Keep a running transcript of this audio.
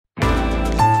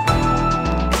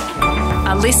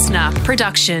A listener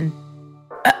production.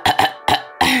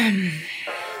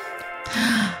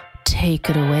 Take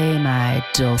it away, my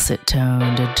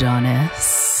dulcet-toned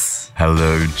Adonis.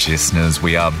 Hello, listeners.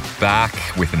 We are back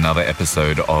with another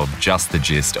episode of Just the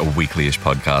Gist, a weekly-ish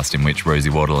podcast in which Rosie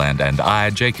Waterland and I,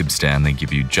 Jacob Stanley,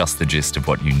 give you just the gist of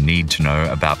what you need to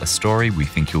know about a story we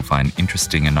think you'll find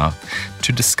interesting enough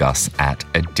to discuss at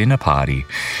a dinner party.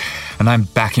 And I'm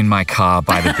back in my car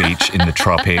by the beach in the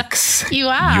tropics. You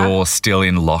are. You're still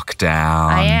in lockdown.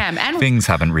 I am. And things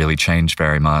haven't really changed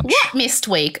very much. what missed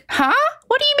week? Huh?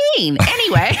 What do you mean?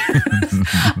 Anyway.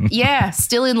 Yeah,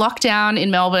 still in lockdown in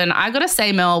Melbourne. I got to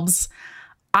say, Melbs,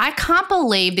 I can't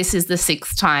believe this is the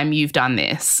 6th time you've done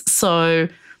this. So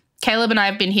Caleb and I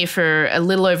have been here for a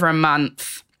little over a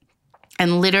month,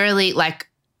 and literally,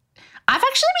 I've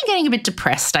actually been getting a bit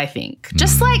depressed, I think.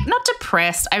 Just not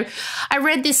depressed. I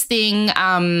read this thing,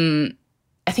 I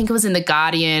think it was in The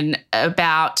Guardian,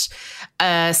 about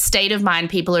a state of mind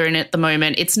people are in at the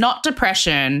moment. It's not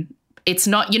depression.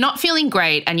 You're not feeling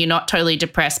great and you're not totally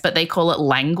depressed, but they call it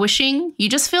languishing. You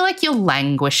just feel like you're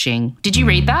languishing. Did you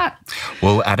read that?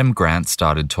 Well, Adam Grant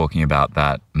started talking about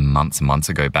that months and months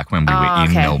ago, back when we were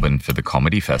in Melbourne for the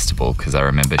comedy festival, because I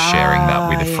remember sharing that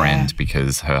with a friend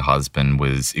because her husband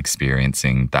was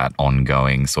experiencing that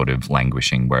ongoing sort of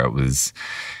languishing where it was,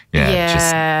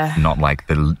 just not like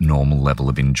the normal level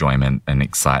of enjoyment and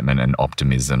excitement and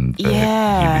optimism that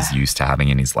he was used to having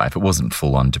in his life. It wasn't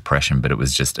full-on depression, but it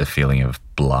was just a feeling of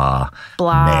blah.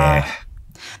 Meh.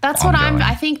 That's ongoing.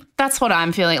 I think that's what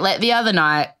I'm feeling. Like the other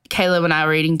night, Caleb and I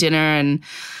were eating dinner and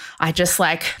I just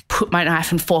put my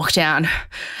knife and fork down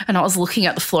and I was looking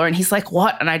at the floor and he's like,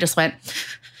 what? And I just went,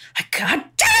 God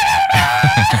damn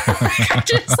it. I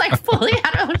just fully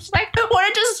out. I was like, I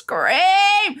wanted to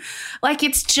scream.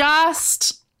 It's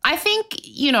just, I think,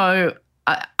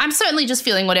 I'm certainly just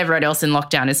feeling what everyone else in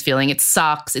lockdown is feeling. It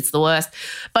sucks. It's the worst.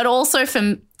 But also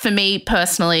for me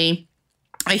personally,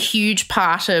 a huge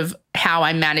part of how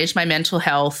I manage my mental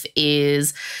health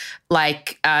is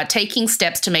taking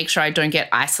steps to make sure I don't get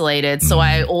isolated. So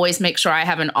I always make sure I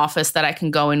have an office that I can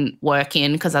go and work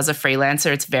in, because as a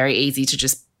freelancer, it's very easy to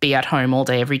just be at home all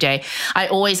day, every day. I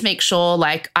always make sure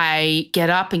I get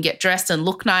up and get dressed and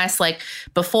look nice.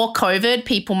 Before COVID,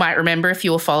 people might remember, if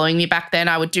you were following me back then,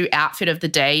 I would do outfit of the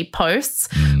day posts,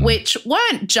 which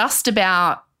weren't just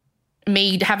about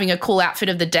me having a cool outfit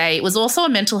of the day. It was also a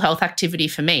mental health activity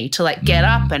for me to get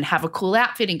up and have a cool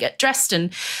outfit and get dressed,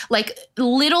 and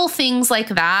little things like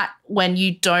that. When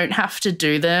you don't have to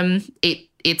do them,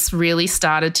 it's really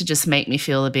started to just make me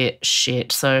feel a bit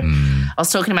shit. So I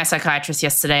was talking to my psychiatrist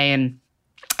yesterday and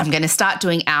I'm going to start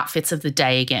doing outfits of the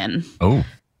day again. Oh.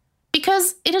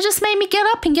 Because it just made me get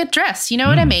up and get dressed. You know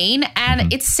what I mean?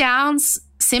 And it sounds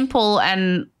simple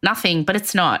and nothing, but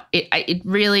it's not. It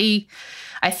really,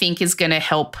 I think, is going to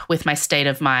help with my state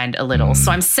of mind a little.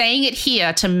 So I'm saying it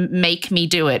here to make me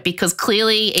do it, because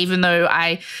clearly, even though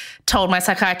I told my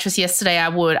psychiatrist yesterday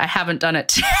I haven't done it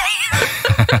today.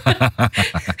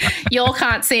 Y'all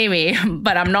can't see me,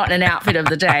 but I'm not in an outfit of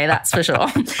the day, that's for sure.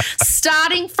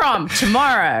 Starting from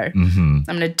tomorrow, I'm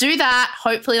going to do that.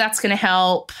 Hopefully that's going to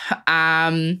help.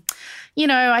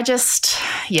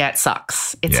 It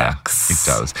sucks. It sucks. It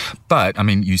does. But,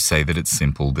 you say that it's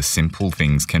simple. The simple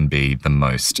things can be the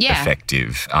most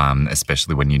effective,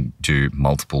 especially when you do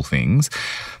multiple things.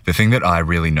 The thing that I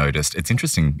really noticed, it's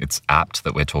interesting, it's apt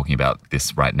that we're talking about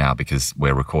this right now because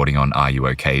we're recording on Are You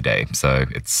OK Day. So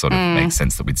it sort of makes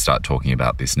sense that we'd start talking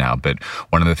about this now. But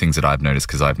one of the things that I've noticed,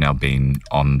 because I've now been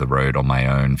on the road on my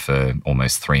own for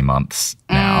almost 3 months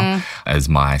now, as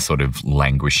my sort of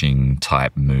languishing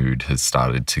type mood has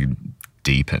started to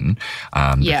deepen,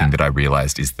 the thing that I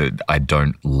realized is that I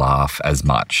don't laugh as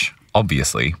much,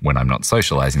 obviously, when I'm not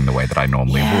socializing the way that I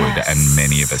normally would, and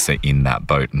many of us are in that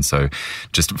boat. And so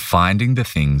just finding the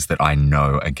things that I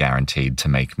know are guaranteed to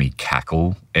make me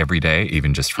cackle every day,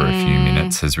 even just for a few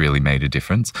minutes, has really made a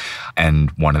difference.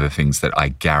 And one of the things that I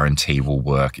guarantee will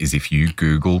work is if you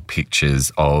Google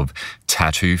pictures of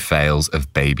tattoo fails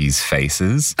of babies'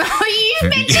 faces. Oh, you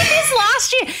mentioned this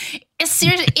last year.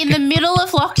 Seriously, in the middle of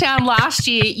lockdown last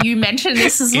year, you mentioned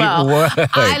this as well. It works.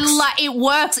 It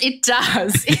works. It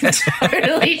does. It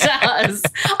totally does.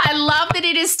 I love that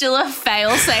it is still a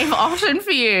fail-safe option for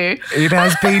you. It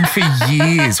has been for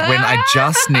years. When I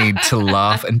just need to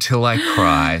laugh until I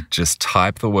cry, just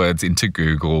type the words into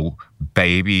Google,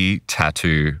 baby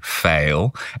tattoo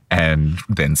fail, and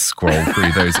then scroll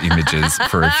through those images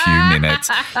for a few minutes.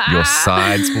 Your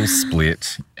sides will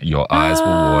split, your eyes will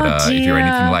water. Dear. If you're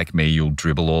anything like me, you'll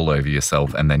dribble all over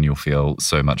yourself and then you'll feel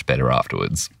so much better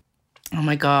afterwards. Oh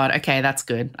my God. Okay, that's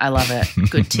good. I love it.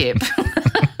 Good tip.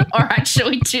 All right, shall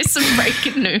we do some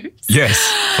breaking news? Yes,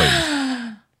 please.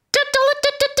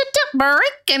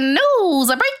 Breaking news,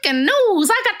 I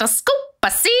got the scoop. I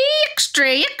see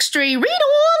extra. Read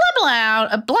all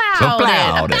about it.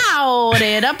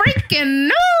 A breaking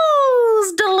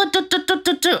news.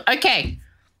 Okay,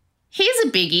 here's a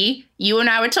biggie. You and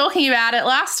I were talking about it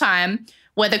last time,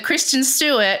 whether Kristen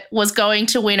Stewart was going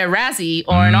to win a Razzie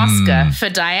or an Oscar for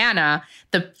Diana.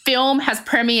 The film has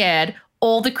premiered.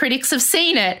 All the critics have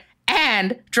seen it.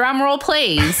 And drumroll,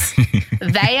 please,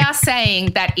 they are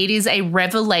saying that it is a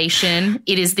revelation.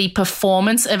 It is the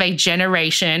performance of a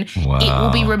generation. Wow. It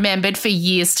will be remembered for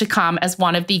years to come as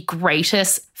one of the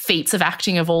greatest feats of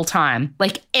acting of all time.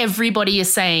 Like, everybody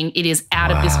is saying it is out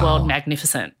of this world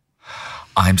magnificent.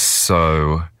 I'm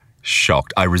so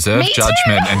shocked. I reserve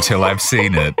judgment until I've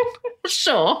seen it.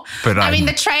 Sure. But I mean,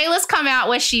 the trailer's come out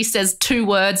where she says 2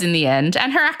 words in the end,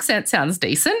 and her accent sounds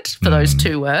decent for those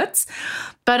 2 words.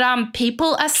 But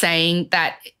people are saying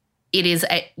that it is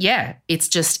it's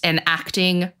just an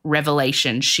acting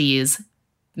revelation. She is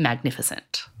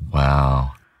magnificent.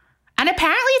 Wow. And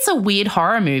apparently it's a weird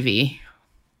horror movie.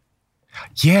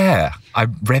 Yeah. I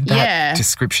read that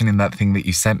description in that thing that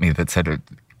you sent me that said it.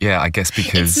 Yeah, I guess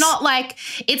because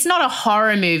it's not a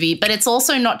horror movie, but it's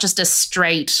also not just a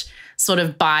straight sort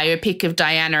of biopic of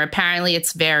Diana. Apparently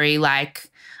it's very weird,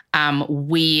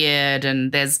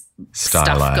 and there's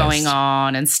stuff going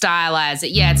on and stylized.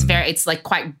 Yeah, it's like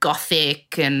quite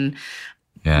gothic and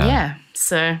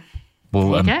so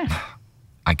well,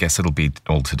 I guess it'll be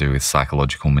all to do with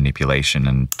psychological manipulation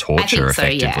and torture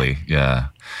effectively. Yeah.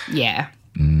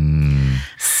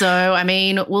 So, I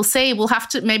mean, we'll see.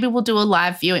 Maybe we'll do a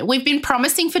live viewing. We've been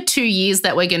promising for 2 years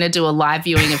that we're going to do a live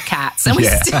viewing of Cats, and we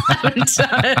still haven't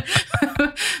done it.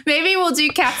 Maybe we'll do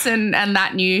Cats and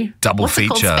that new double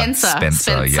feature.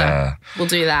 Spencer. Yeah. We'll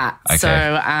do that. Okay.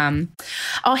 So,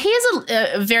 here's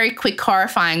a very quick,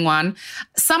 horrifying one.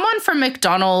 Someone from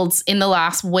McDonald's in the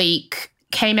last week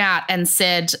came out and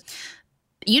said,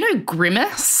 you know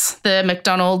Grimace, the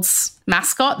McDonald's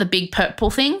mascot, the big purple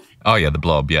thing? Oh, yeah, the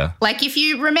blob, yeah. Like, if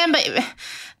you remember,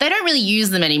 they don't really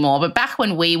use them anymore, but back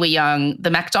when we were young,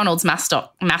 the McDonald's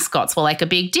mascots were like a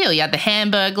big deal. You had the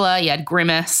Hamburglar, you had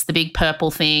Grimace, the big purple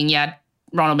thing, you had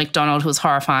Ronald McDonald, who was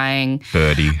horrifying.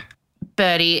 Birdie.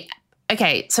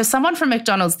 Okay, so someone from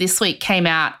McDonald's this week came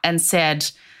out and said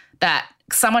that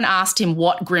someone asked him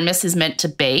what Grimace is meant to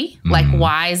be. Like,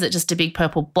 why is it just a big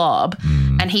purple blob?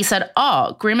 And he said,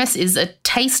 Grimace is a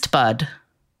taste bud.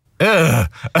 Ugh.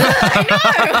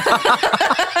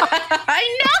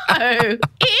 I know.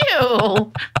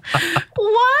 Ew.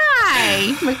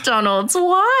 Why, McDonald's?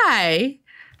 Why?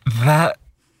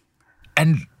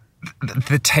 And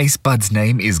the taste bud's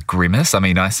name is Grimace. I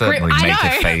mean, I certainly make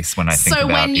a face when I think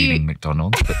about eating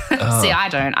McDonald's. But, See, I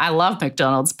don't. I love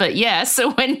McDonald's. But yeah,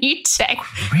 so when you take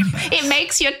Grimace. It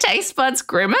makes your taste buds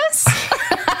grimace.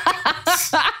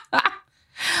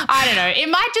 I don't know. It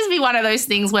might just be one of those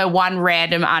things where one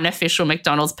random unofficial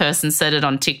McDonald's person said it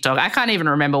on TikTok. I can't even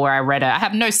remember where I read it. I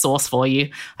have no source for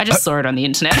you. I just saw it on the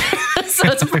internet. So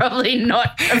it's probably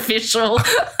not official.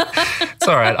 It's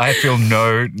all right. I feel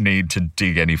no need to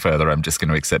dig any further. I'm just going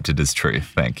to accept it as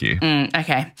truth. Thank you.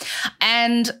 Okay.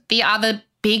 And the other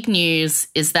big news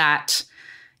is that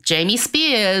Jamie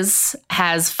Spears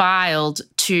has filed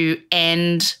to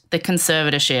end the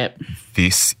conservatorship.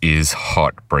 This is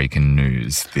hot breaking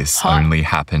news. This only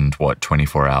happened,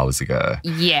 24 hours ago?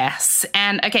 Yes.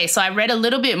 And, okay, so I read a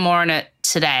little bit more on it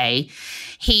today.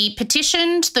 He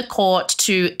petitioned the court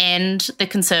to end the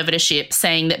conservatorship,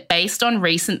 saying that based on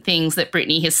recent things that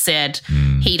Britney has said,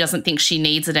 he doesn't think she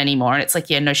needs it anymore. And it's like,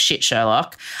 yeah, no shit,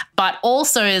 Sherlock. But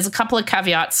also there's a couple of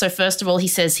caveats. So first of all, he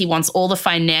says he wants all the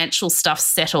financial stuff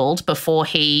settled before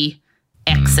he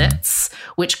exits,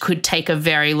 which could take a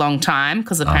very long time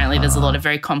because apparently there's a lot of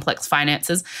very complex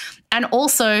finances. And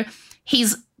also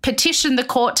he's petitioned the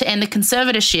court to end the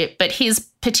conservatorship, but his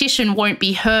petition won't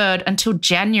be heard until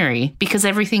January because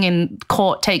everything in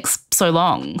court takes so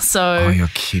long. So, oh, you're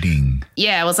kidding.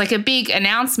 Yeah, it was like a big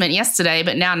announcement yesterday,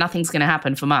 but now nothing's going to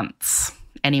happen for months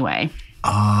anyway.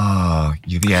 Oh,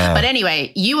 yeah. But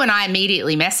anyway, you and I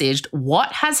immediately messaged,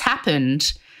 what has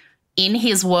happened in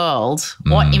his world?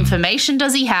 What information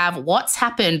does he have? What's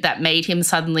happened that made him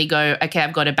suddenly go, okay,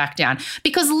 I've got to back down?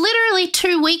 Because literally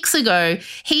 2 weeks ago,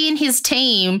 he and his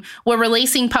team were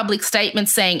releasing public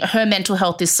statements saying her mental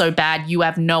health is so bad, you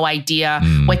have no idea.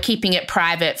 We're keeping it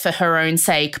private for her own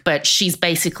sake, but she's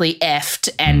basically effed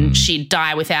and she'd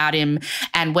die without him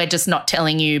and we're just not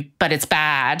telling you, but it's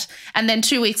bad. And then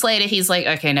 2 weeks later, he's like,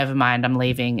 okay, never mind, I'm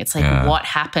leaving. It's like, what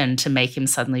happened to make him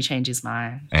suddenly change his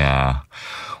mind? Yeah.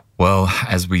 Well,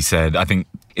 as we said, I think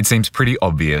it seems pretty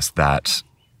obvious that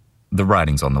the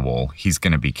writing's on the wall. He's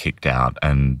going to be kicked out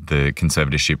and the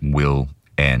conservatorship will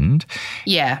end.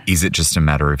 Yeah. Is it just a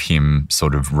matter of him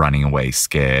sort of running away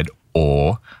scared,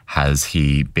 or has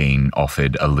he been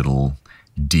offered a little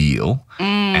deal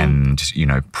and,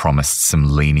 promised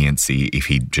some leniency if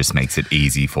he just makes it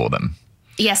easy for them?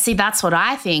 Yeah, see, that's what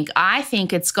I think. I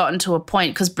think it's gotten to a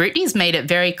point because Brittany's made it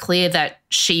very clear that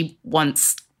she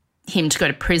wants him to go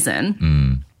to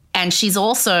prison. And she's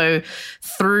also,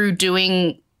 through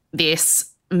doing this,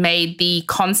 made the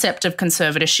concept of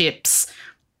conservatorships,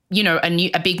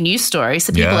 a big news story.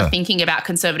 So people are thinking about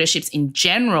conservatorships in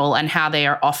general and how they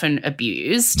are often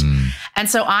abused. And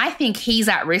so I think he's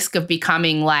at risk of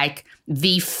becoming like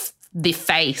the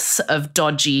face of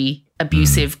dodgy,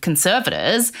 abusive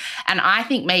conservators. And I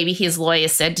think maybe his lawyer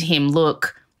said to him,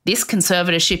 look, this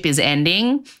conservatorship is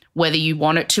ending, whether you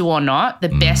want it to or not. The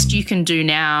best you can do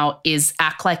now is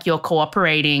act like you're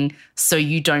cooperating so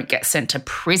you don't get sent to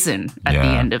prison at the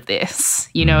end of this.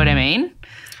 You know what I mean?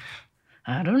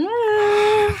 I don't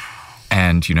know.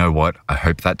 And you know what? I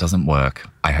hope that doesn't work.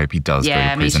 I hope he does go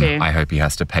to prison. Me too. I hope he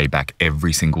has to pay back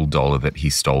every single dollar that he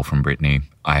stole from Brittany.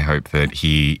 I hope that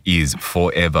he is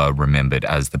forever remembered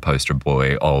as the poster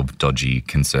boy of dodgy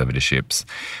conservatorships.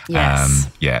 Yes.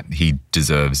 He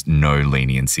deserves no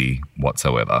leniency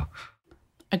whatsoever.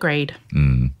 Agreed.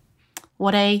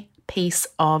 What a piece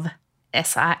of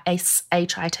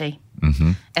S-I-S-H-I-T.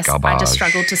 I just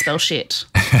struggled to spell shit.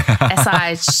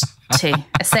 S-I-T.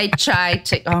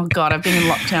 S-H-I-T. Oh, God, I've been in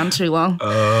lockdown too long.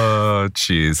 Oh,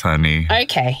 cheers, honey.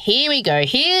 Okay, here we go.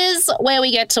 Here's where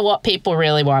we get to what people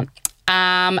really want.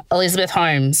 Elizabeth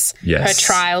Holmes. Yes. Her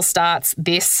trial starts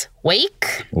this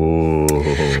week.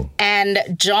 Ooh. And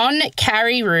John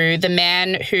Carreyrou, the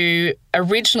man who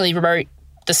originally wrote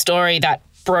the story that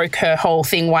broke her whole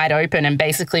thing wide open and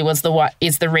basically was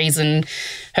the reason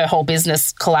her whole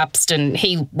business collapsed, and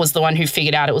he was the one who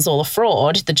figured out it was all a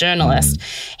fraud, the journalist.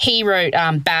 He wrote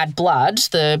Bad Blood,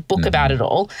 the book about it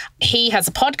all. He has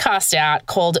a podcast out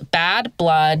called Bad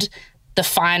Blood, the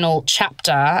final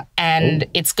chapter, and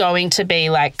it's going to be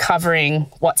like covering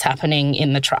what's happening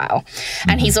in the trial.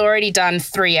 And he's already done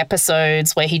 3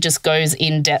 episodes where he just goes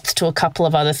in depth to a couple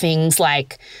of other things,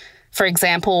 like, for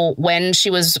example, when she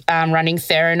was running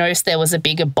Theranos, there was a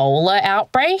big Ebola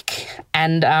outbreak,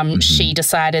 and she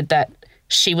decided that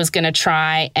she was going to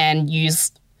try and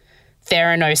use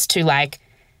Theranos to like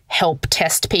help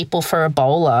test people for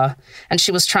Ebola, and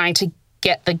she was trying to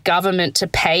get the government to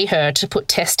pay her to put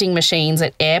testing machines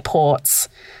at airports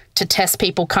to test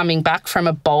people coming back from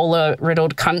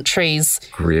Ebola-riddled countries.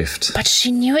 Grift. But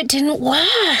she knew it didn't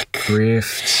work.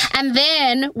 Grift. And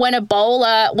then when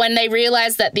they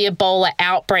realised that the Ebola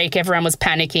outbreak, everyone was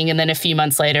panicking, and then a few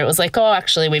months later it was like, oh,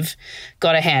 actually we've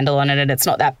got a handle on it and it's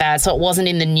not that bad. So it wasn't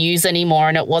in the news anymore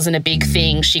and it wasn't a big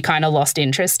thing. She kind of lost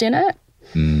interest in it.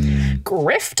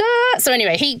 Grifter. So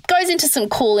anyway, he goes into some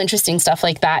cool, interesting stuff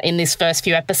like that in this first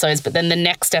few episodes, but then the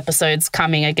next episodes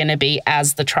coming are going to be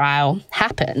as the trial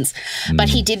happens. But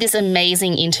he did this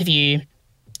amazing interview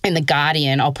in The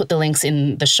Guardian. I'll put the links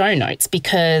in the show notes,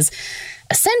 because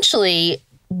essentially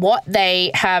what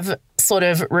they have sort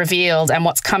of revealed and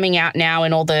what's coming out now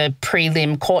in all the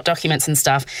prelim court documents and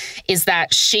stuff is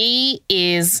that she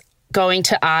is going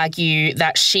to argue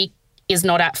that she is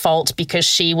not at fault because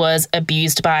she was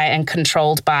abused by and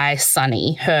controlled by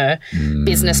Sonny, her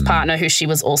business partner, who she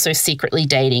was also secretly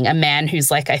dating, a man who's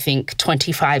like, I think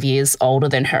 25 years older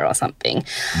than her or something.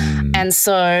 And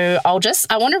so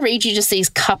I want to read you just these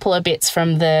couple of bits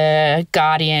from the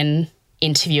Guardian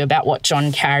interview about what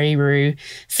John Carreyrou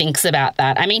thinks about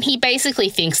that. I mean, he basically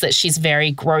thinks that she's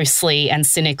very grossly and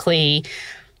cynically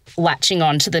latching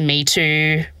on to the Me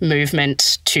Too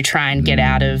movement to try and get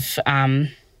out of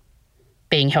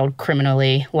being held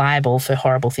criminally liable for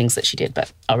horrible things that she did.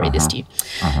 But I'll read this to you.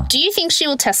 Do you think she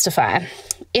will testify?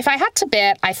 If I had to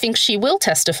bet, I think she will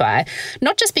testify,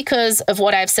 not just because of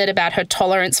what I've said about her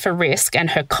tolerance for risk and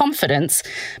her confidence,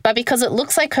 but because it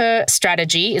looks like her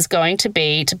strategy is going to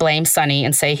be to blame Sonny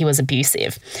and say he was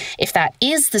abusive. If that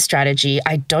is the strategy,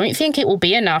 I don't think it will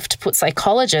be enough to put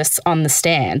psychologists on the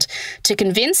stand. To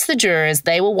convince the jurors,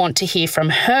 they will want to hear from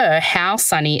her how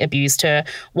Sonny abused her,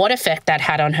 what effect that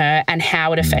had on her, and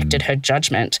how it affected her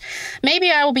judgment.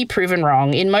 Maybe I will be proven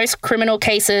wrong. In most criminal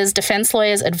cases, defense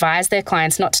lawyers advise their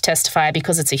clients not to testify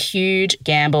because it's a huge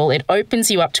gamble. It opens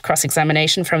you up to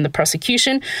cross-examination from the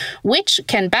prosecution, which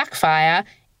can backfire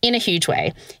in a huge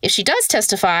way. If she does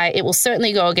testify, it will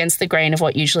certainly go against the grain of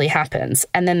what usually happens.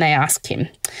 And then they asked him,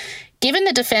 given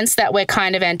the defense that we're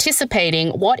kind of anticipating,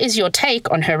 what is your take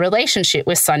on her relationship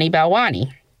with Sonny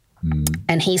Balwani?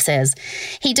 And he says,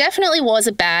 he definitely was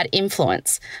a bad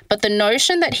influence, but the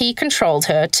notion that he controlled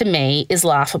her, to me, is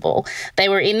laughable. They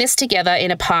were in this together in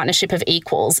a partnership of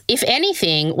equals. If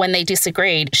anything, when they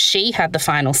disagreed, she had the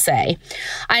final say.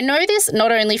 I know this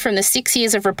not only from the 6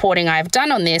 years of reporting I have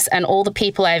done on this and all the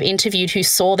people I have interviewed who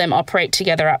saw them operate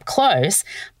together up close,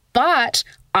 but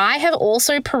I have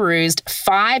also perused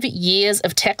 5 years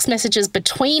of text messages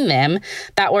between them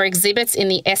that were exhibits in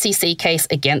the SEC case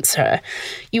against her.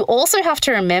 You also have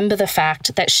to remember the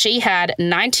fact that she had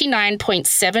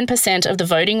 99.7% of the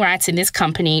voting rights in this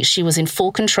company. She was in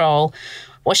full control.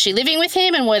 Was she living with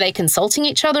him and were they consulting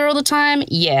each other all the time?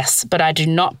 Yes, but I do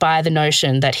not buy the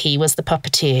notion that he was the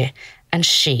puppeteer and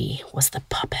she was the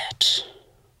puppet.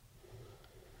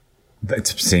 That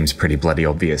seems pretty bloody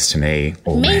obvious to me.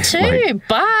 Me too,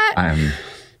 but,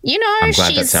 you know, I'm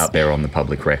glad that's out there on the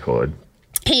public record.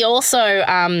 He also,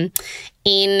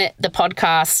 in the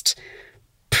podcast,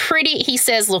 he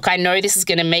says, look, I know this is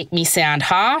going to make me sound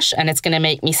harsh and it's going to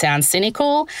make me sound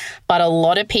cynical, but a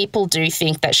lot of people do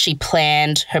think that she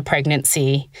planned her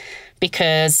pregnancy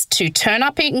because to turn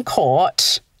up in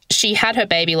court, she had her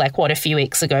baby a few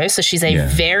weeks ago. So she's a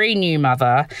very new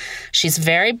mother. She's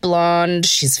very blonde.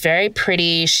 She's very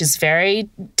pretty. She's very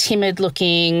timid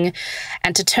looking.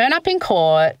 And to turn up in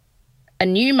court, a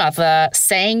new mother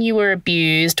saying you were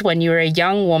abused when you were a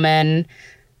young woman,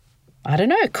 I don't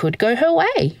know, could go her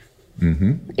way.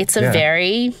 Mm-hmm. It's a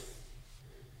very...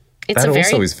 That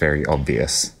also is very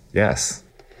obvious. Yes.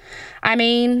 I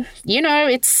mean, you know,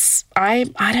 it's... I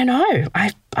don't know.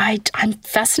 I'm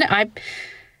fascinated.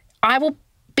 I'll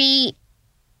be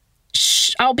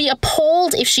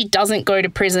appalled if she doesn't go to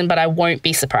prison, but I won't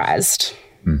be surprised.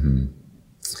 Mm-hmm.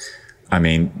 I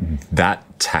mean,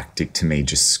 that tactic to me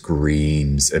just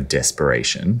screams of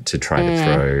desperation to try to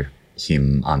throw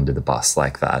him under the bus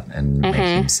like that and make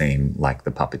him seem like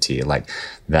the puppeteer. Like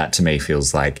that to me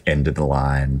feels like end of the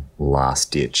line,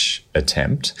 last ditch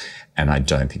attempt. And I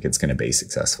don't think it's going to be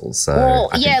successful. So,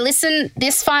 listen,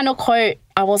 this final quote,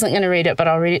 I wasn't going to read it, but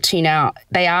I'll read it to you now.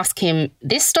 They ask him,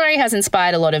 this story has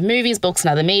inspired a lot of movies, books,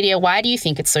 and other media. Why do you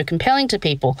think it's so compelling to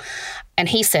people? And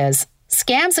he says,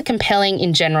 scams are compelling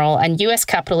in general, and US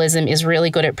capitalism is really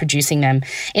good at producing them.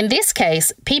 In this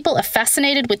case, people are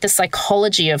fascinated with the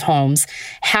psychology of Holmes.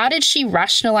 How did she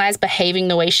rationalize behaving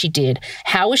the way she did?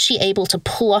 How was she able to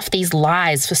pull off these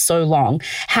lies for so long?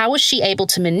 How was she able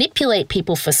to manipulate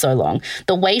people for so long?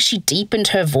 The way she deepened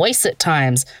her voice at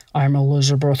times. I'm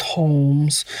Elizabeth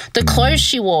Holmes. The clothes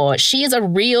she wore. She is a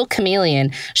real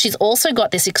chameleon. She's also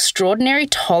got this extraordinary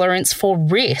tolerance for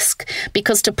risk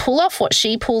because to pull off what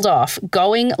she pulled off,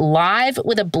 going live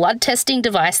with a blood testing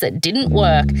device that didn't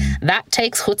work, that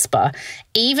takes chutzpah.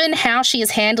 Even how she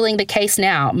is handling the case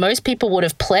now, most people would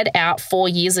have pled out 4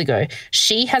 years ago.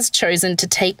 She has chosen to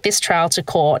take this trial to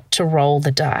court to roll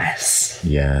the dice.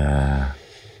 Yeah.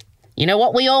 You know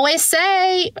what we always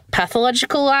say?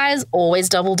 Pathological lies always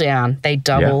double down. They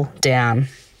double down.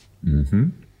 Mm-hmm.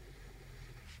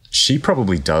 She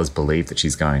probably does believe that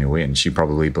she's going to win. She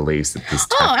probably believes that this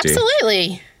tactic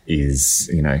is,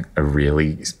 you know, a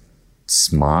really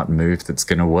smart move that's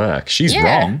going to work. She's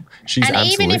wrong. She's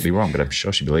absolutely wrong, but I'm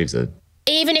sure she believes it.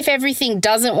 Even if everything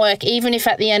doesn't work, even if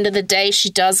at the end of the day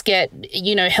she does get,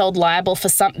 you know, held liable for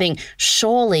something,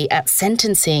 surely at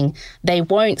sentencing they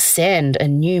won't send a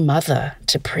new mother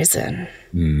to prison.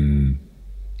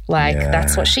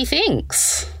 That's what she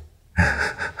thinks.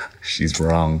 She's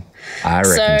wrong. I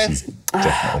reckon she's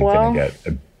definitely going to get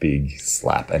a big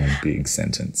slap and a big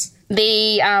sentence.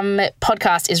 The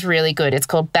podcast is really good. It's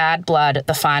called Bad Blood,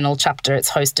 the final chapter. It's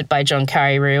hosted by John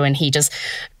Carreyrou, and he just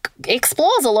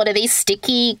explores a lot of these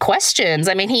sticky questions.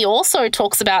 I mean, he also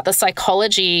talks about the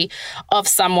psychology of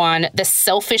someone, the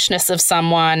selfishness of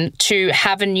someone to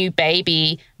have a new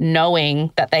baby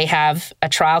knowing that they have a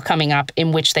trial coming up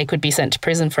in which they could be sent to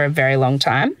prison for a very long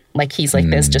time. Like, he's like,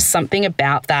 there's just something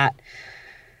about that.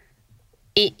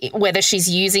 Whether she's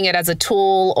using it as a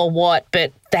tool or what,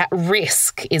 but that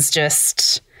risk is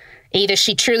just either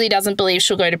she truly doesn't believe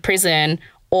she'll go to prison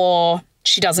or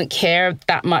she doesn't care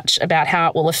that much about how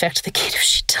it will affect the kid if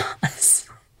she does.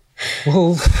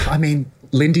 Well, I mean,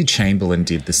 Lindy Chamberlain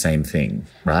did the same thing,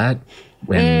 right?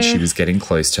 When she was getting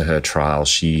close to her trial,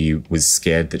 she was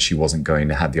scared that she wasn't going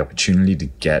to have the opportunity to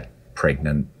get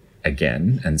pregnant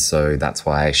again. And so that's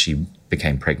why she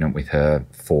became pregnant with her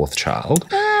fourth child.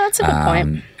 That's a good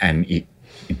point. And it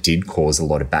did cause a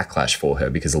lot of backlash for her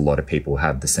because a lot of people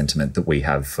have the sentiment that we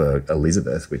have for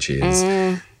Elizabeth, which is,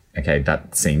 okay,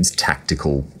 that seems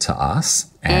tactical to us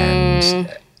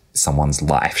and someone's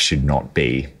life should not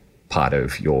be part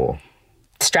of your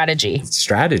strategy.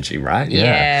 Strategy, right?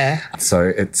 Yeah.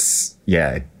 So it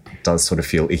does sort of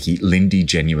feel icky. Lindy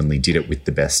genuinely did it with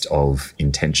the best of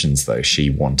intentions, though. She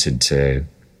wanted to,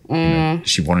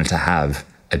 she wanted to have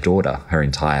a daughter her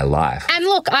entire life. And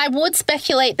look, I would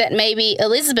speculate that maybe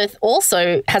Elizabeth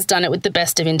also has done it with the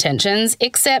best of intentions,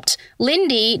 except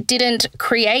Lindy didn't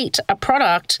create a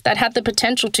product that had the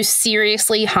potential to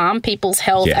seriously harm people's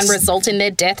health and result in their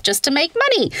death just to make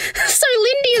money. So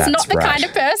Lindy is not the kind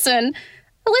of person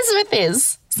Elizabeth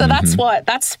is. So that's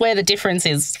where the difference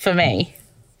is for me.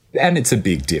 And it's a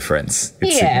big difference.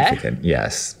 It's significant,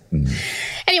 yes.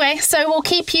 Anyway, so we'll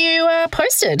keep you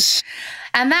posted.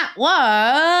 And that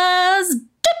was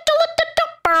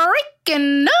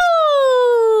breaking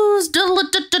news.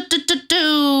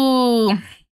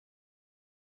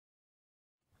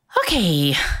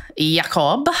 Okay,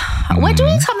 Jakob, we're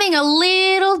doing something a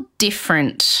little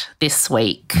different this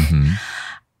week.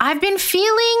 I've been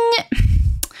feeling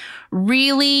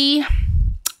really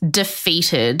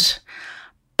defeated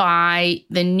by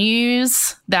the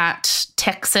news that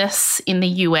Texas in the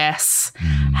US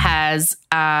has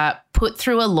put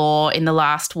through a law in the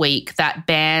last week that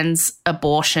bans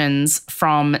abortions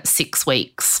from 6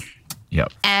 weeks.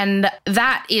 Yep. And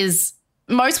that is,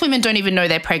 most women don't even know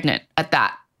they're pregnant at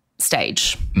that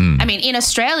stage. I mean, in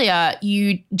Australia,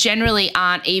 you generally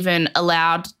aren't even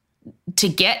allowed to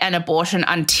get an abortion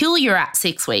until you're at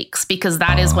 6 weeks, because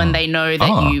that is when they know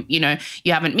that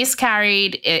you haven't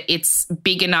miscarried. It's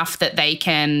big enough that they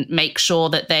can make sure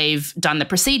that they've done the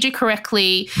procedure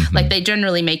correctly. Like, they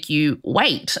generally make you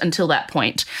wait until that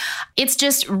point. It's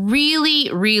just really,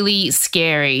 really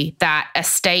scary that a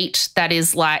state that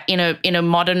is like in a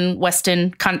modern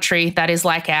Western country that is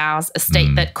like ours, a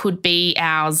state that could be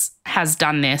ours, has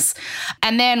done this.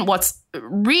 And then what's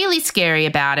really scary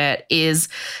about it is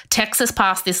Texas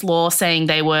passed this law saying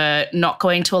they were not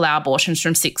going to allow abortions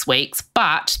from 6 weeks,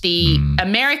 but the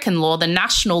American law, the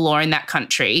national law in that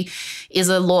country, is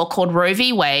a law called Roe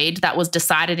v. Wade that was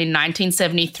decided in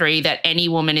 1973 that any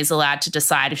woman is allowed to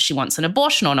decide if she wants an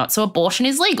abortion or not. So abortion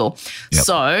is legal. Yep.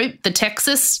 So the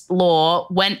Texas law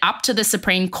went up to the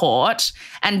Supreme Court,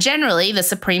 and generally the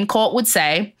Supreme Court would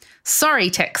say, sorry,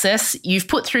 Texas, you've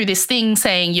put through this thing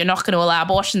saying you're not going to allow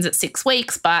abortions at 6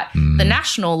 weeks, but the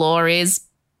national law is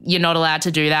you're not allowed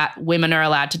to do that. Women are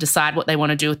allowed to decide what they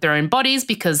want to do with their own bodies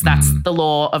because that's the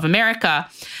law of America.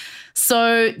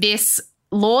 So this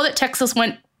law that Texas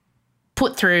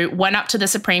put through went up to the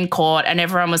Supreme Court, and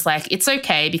everyone was like, it's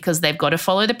okay because they've got to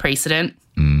follow the precedent.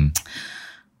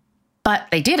 But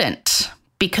they didn't,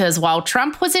 because while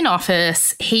Trump was in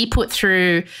office, he put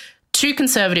through two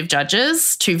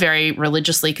very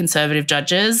religiously conservative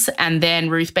judges, and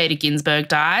then Ruth Bader Ginsburg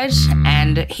died,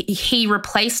 and he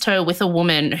replaced her with a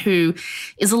woman who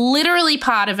is literally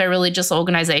part of a religious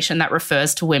organization that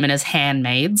refers to women as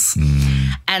handmaids.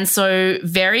 And so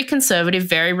very conservative,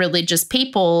 very religious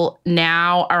people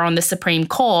now are on the Supreme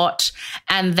Court,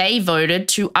 and they voted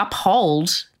to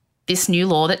uphold this new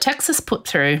law that Texas put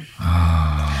through.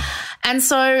 And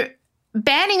so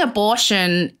banning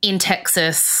abortion in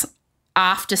Texas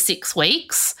after 6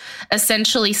 weeks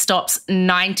essentially stops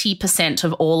 90%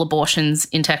 of all abortions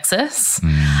in Texas.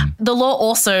 The law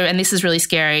also, and this is really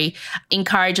scary,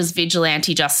 encourages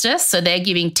vigilante justice. So they're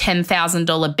giving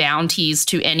 $10,000 bounties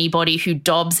to anybody who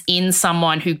dobs in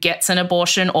someone who gets an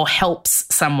abortion or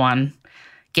helps someone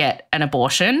get an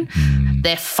abortion.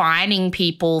 They're fining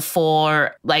people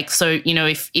for, like, so, you know,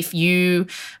 if you,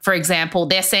 for example,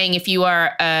 they're saying if you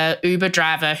are a Uber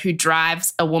driver who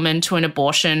drives a woman to an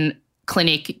abortion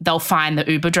clinic, they'll fine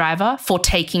the Uber driver for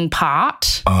taking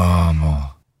part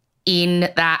in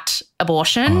that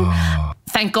abortion.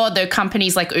 Thank God, though,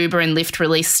 companies like Uber and Lyft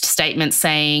released statements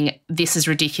saying this is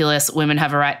ridiculous, women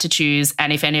have a right to choose,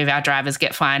 and if any of our drivers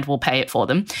get fined, we'll pay it for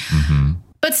them.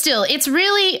 But still, it's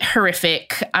really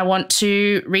horrific. I want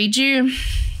to read you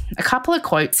a couple of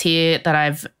quotes here that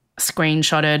I've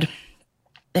screenshotted.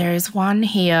 There is one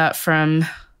here from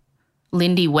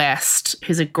Lindy West,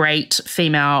 who's a great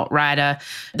female writer.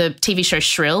 The TV show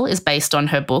Shrill is based on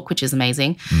her book, which is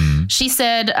amazing. She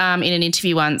said in an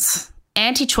interview once,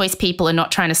 anti-choice people are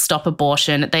not trying to stop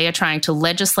abortion. They are trying to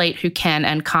legislate who can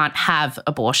and can't have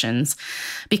abortions.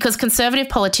 Because conservative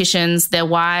politicians, their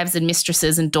wives and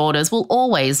mistresses and daughters will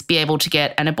always be able to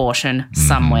get an abortion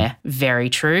somewhere. Very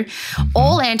true.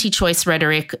 All anti-choice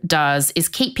rhetoric does is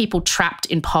keep people trapped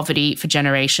in poverty for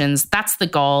generations. That's the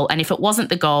goal. And if it wasn't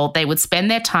the goal, they would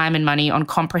spend their time and money on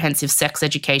comprehensive sex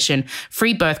education,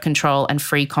 free birth control, and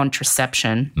free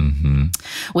contraception.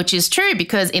 Which is true,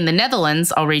 because in the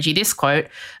Netherlands, I'll read you this quote, quote,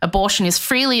 abortion is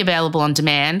freely available on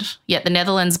demand, yet the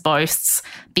Netherlands boasts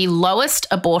the lowest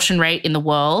abortion rate in the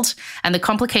world, and the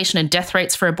complication and death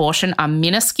rates for abortion are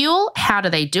minuscule. How do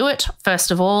they do it?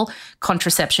 First of all,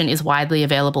 contraception is widely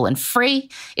available and free.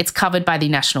 It's covered by the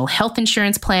National Health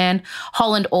Insurance Plan.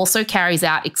 Holland also carries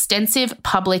out extensive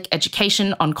public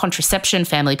education on contraception,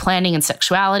 family planning, and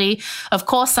sexuality. Of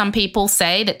course, some people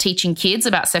say that teaching kids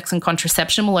about sex and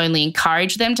contraception will only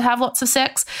encourage them to have lots of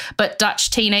sex, but Dutch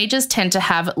teenagers tend to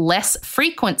have less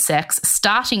frequent sex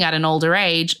starting at an older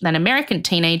age than American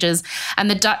teenagers, and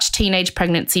the Dutch teenage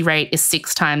pregnancy rate is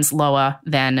 6 times lower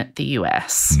than the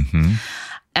US. Mm-hmm.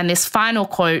 And this final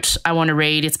quote I want to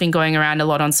read, it's been going around a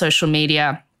lot on social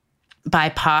media, by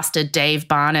Pastor Dave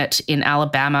Barnett in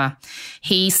Alabama.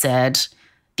 He said,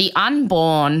 "The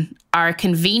unborn are a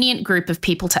convenient group of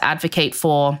people to advocate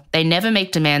for. They never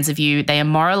make demands of you. They are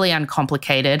morally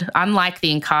uncomplicated, unlike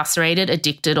the incarcerated,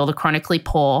 addicted, or the chronically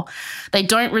poor. They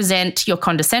don't resent your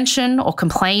condescension or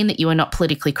complain that you are not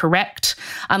politically correct.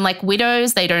 Unlike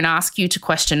widows, they don't ask you to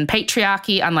question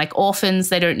patriarchy. Unlike orphans,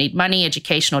 they don't need money,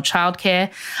 education, or childcare.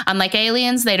 Unlike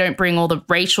aliens, they don't bring all the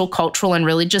racial, cultural, and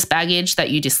religious baggage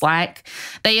that you dislike.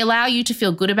 They allow you to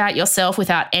feel good about yourself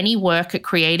without any work at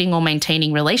creating or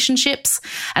maintaining relationships.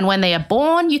 And when they are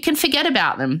born, you can forget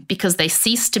about them because they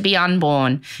cease to be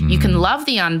unborn. You can love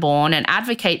the unborn and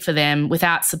advocate for them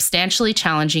without substantially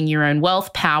challenging your own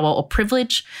wealth, power, or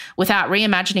privilege, without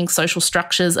reimagining social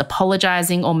structures,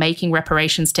 apologizing, or making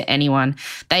reparations to anyone.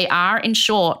 They are, in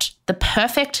short, the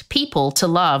perfect people to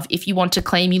love if you want to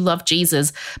claim you love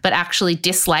Jesus, but actually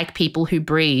dislike people who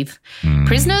breathe.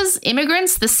 Prisoners,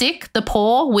 immigrants, the sick, the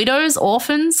poor, widows,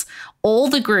 orphans, all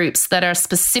the groups that are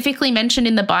specifically mentioned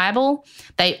in the Bible,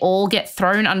 they all get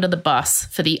thrown under the bus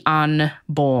for the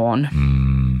unborn."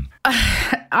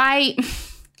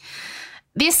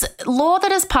 This law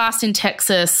that has passed in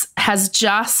Texas has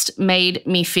just made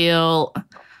me feel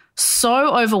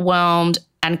so overwhelmed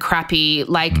and crappy,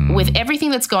 like with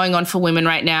everything that's going on for women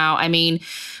right now. I mean,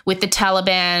 with the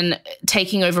Taliban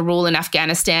taking over rule in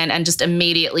Afghanistan and just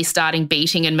immediately starting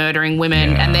beating and murdering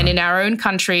women. And then in our own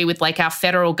country with like our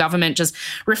federal government just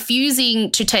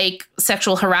refusing to take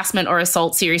sexual harassment or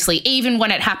assault seriously, even when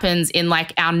it happens in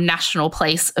like our national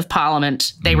place of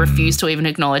parliament. They refuse to even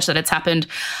acknowledge that it's happened.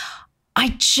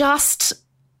 I just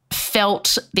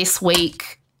felt this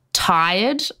week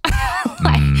tired,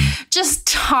 just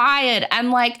tired.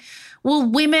 And like, will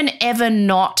women ever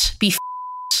not be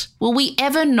will we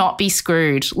ever not be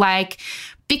screwed? Like,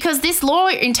 because this law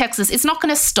in Texas, it's not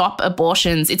going to stop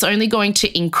abortions. It's only going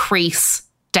to increase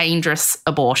dangerous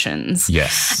abortions.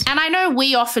 Yes. And I know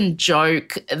we often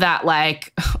joke that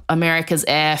like America's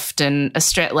effed and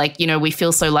Australia, like, you know, we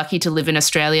feel so lucky to live in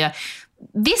Australia.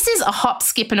 This is a hop,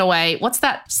 skip, and away. What's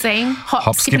that saying?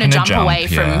 Hop, skip, and a jump away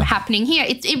from happening here.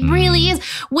 It really is.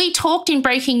 We talked in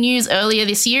breaking news earlier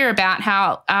this year about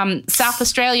how South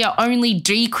Australia only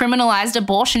decriminalised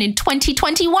abortion in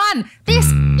 2021,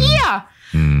 this year.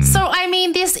 So, I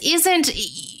mean, this isn't,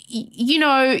 you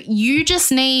know, you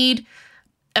just need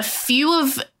a few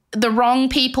of the wrong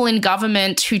people in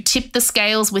government who tip the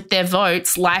scales with their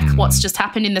votes, like what's just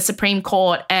happened in the Supreme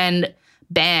Court, and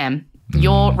bam,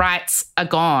 your rights are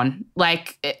gone.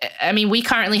 Like, I mean, we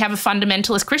currently have a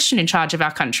fundamentalist Christian in charge of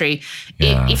our country.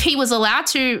 If he was allowed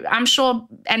to, I'm sure,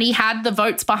 and he had the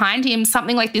votes behind him,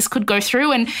 something like this could go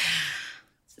through. And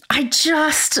I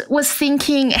just was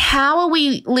thinking, how are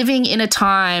we living in a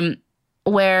time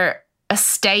where a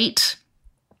state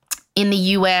in the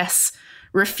US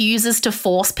refuses to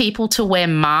force people to wear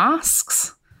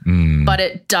masks, but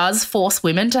it does force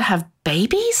women to have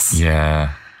babies?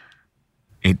 Yeah.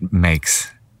 It makes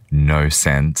no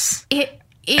sense. It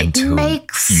until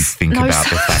makes you think no about sense.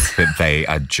 the fact that they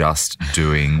are just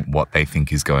doing what they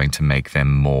think is going to make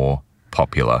them more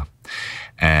popular.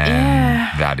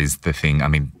 And that is the thing. I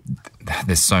mean,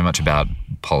 there's so much about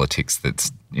politics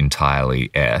that's entirely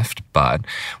effed, but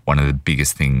one of the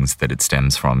biggest things that it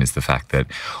stems from is the fact that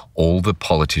all the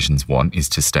politicians want is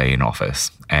to stay in office,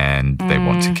 and they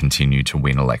want to continue to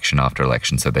win election after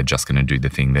election. So they're just going to do the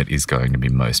thing that is going to be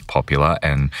most popular.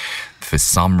 And for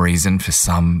some reason, for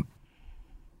some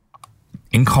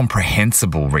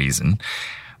incomprehensible reason,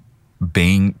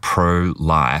 being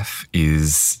pro-life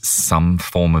is some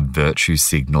form of virtue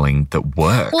signaling that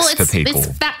works for people.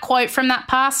 It's that quote from that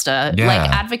pastor. Yeah.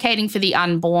 Like, advocating for the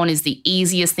unborn is the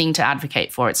easiest thing to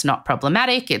advocate for. It's not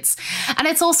problematic. And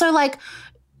it's also like,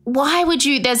 why would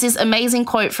you? There's this amazing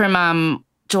quote from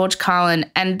George Carlin,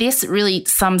 and this really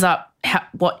sums up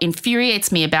what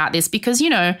infuriates me about this, because,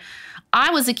 you know, I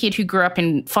was a kid who grew up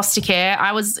in foster care.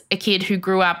 I was a kid who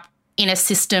grew up in a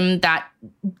system that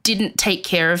didn't take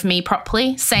care of me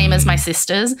properly, same as my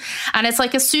sisters. And it's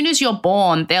like as soon as you're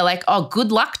born, they're like, oh,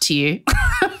 good luck to you.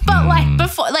 But like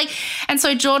before, like, and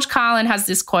so George Carlin has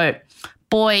this quote,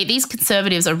 boy, these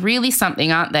conservatives are really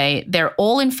something, aren't they? They're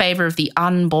all in favor of the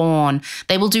unborn.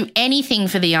 They will do anything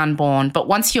for the unborn. But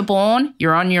once you're born,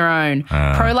 you're on your own.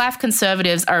 Pro-life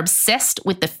conservatives are obsessed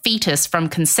with the fetus from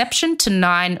conception to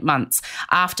 9 months.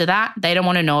 After that, they don't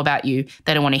want to know about you.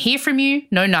 They don't want to hear from you.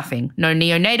 No nothing. No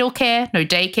neonatal care, no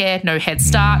daycare, no Head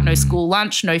Start, no school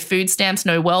lunch, no food stamps,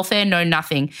 no welfare, no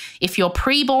nothing. If you're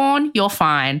pre-born, you're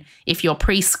fine. If you're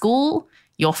preschool,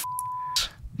 you're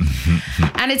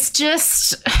and it's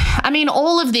just, I mean,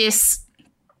 all of this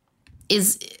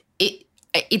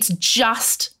it's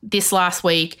just this last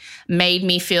week made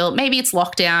me feel, maybe it's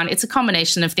lockdown, it's a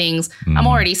combination of things. I'm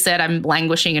already said I'm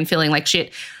languishing and feeling like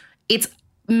shit. It's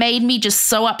made me just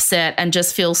so upset and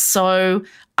just feel so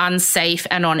unsafe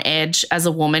and on edge as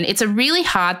a woman. It's a really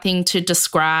hard thing to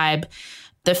describe,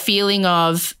 the feeling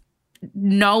of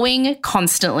knowing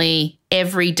constantly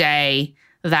every day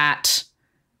that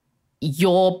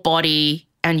your body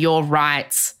and your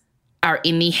rights are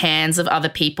in the hands of other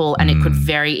people and it could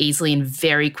very easily and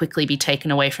very quickly be taken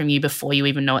away from you before you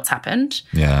even know it's happened.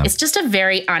 Yeah. It's just a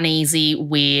very uneasy,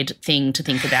 weird thing to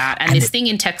think about. And this thing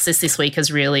in Texas this week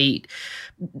has really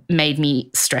made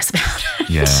me stress about it.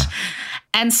 Yeah.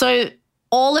 And so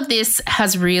all of this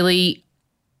has really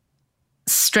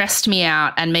stressed me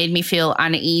out and made me feel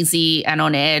uneasy and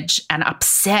on edge and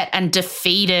upset and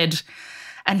defeated.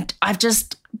 And I've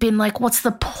just been like, what's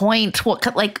the point?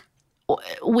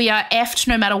 We are effed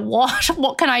no matter what.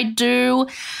 What can I do?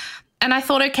 And I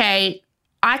thought, okay,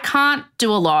 I can't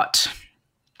do a lot,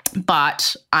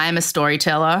 but I'm a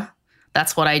storyteller.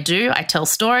 That's what I do. I tell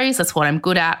stories. That's what I'm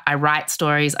good at. I write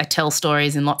stories. I tell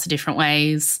stories in lots of different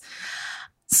ways.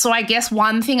 So I guess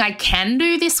one thing I can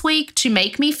do this week to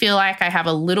make me feel like I have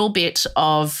a little bit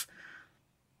of,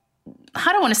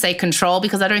 I don't want to say control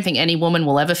because I don't think any woman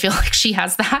will ever feel like she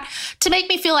has that, to make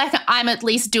me feel like I'm at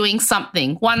least doing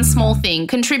something, one small thing,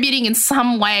 contributing in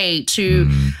some way to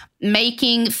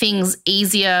making things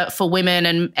easier for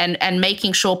women and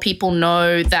making sure people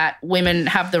know that women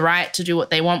have the right to do what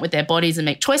they want with their bodies and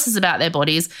make choices about their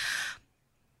bodies.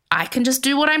 I can just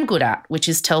do what I'm good at, which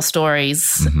is tell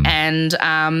stories. And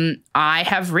I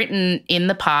have written in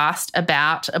the past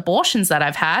about abortions that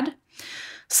I've had.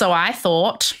 So I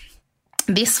thought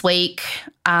this week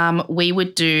we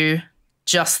would do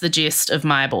just the gist of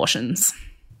my abortions.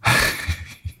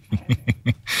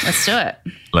 Let's do it.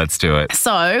 Let's do it.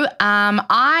 So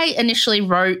I initially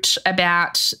wrote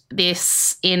about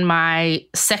this in my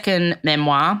second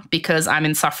memoir because I'm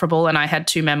insufferable and I had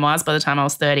 2 memoirs by the time I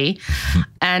was 30.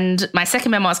 And my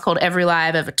second memoir is called Every Lie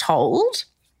I've Ever Told.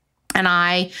 And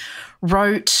I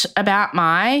wrote about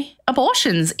my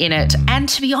abortions in it. And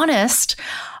to be honest,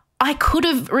 I could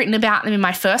have written about them in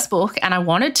my first book and I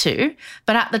wanted to,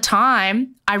 but at the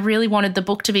time I really wanted the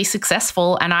book to be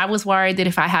successful and I was worried that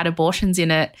if I had abortions in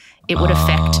it, it would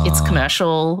affect its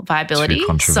commercial viability. Too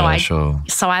controversial.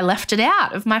 So I left it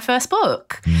out of my first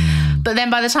book. But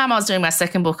then by the time I was doing my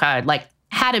second book, I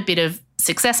had a bit of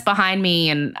success behind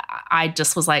me and I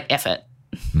just was like, F it.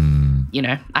 You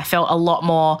know, I felt a lot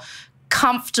more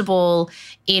comfortable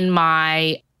in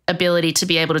my ability to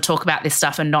be able to talk about this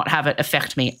stuff and not have it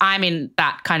affect me. I'm in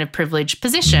that kind of privileged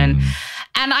position.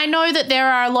 And I know that there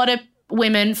are a lot of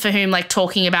women for whom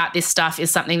talking about this stuff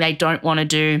is something they don't want to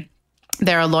do.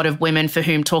 There are a lot of women for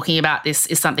whom talking about this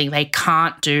is something they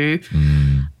can't do.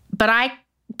 But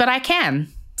I can.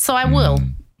 So I will.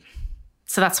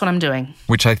 So that's what I'm doing.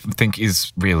 Which I think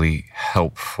is really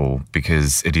helpful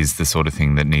because it is the sort of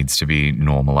thing that needs to be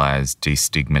normalized,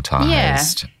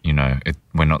 destigmatized. Yeah. You know,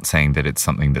 we're not saying that it's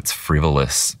something that's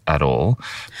frivolous at all,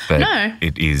 but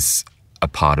it is a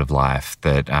part of life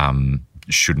that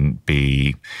shouldn't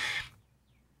be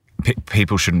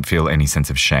people shouldn't feel any sense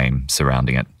of shame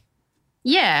surrounding it.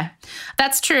 Yeah,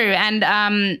 that's true.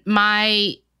 And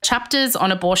my chapters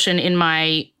on abortion in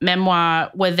my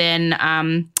memoir were then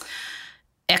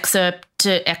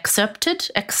excerpted. How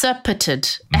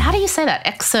do you say that?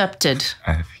 Excerpted.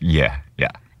 Yeah.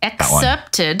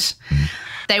 Excerpted.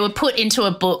 They were put into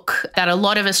a book that a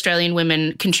lot of Australian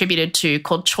women contributed to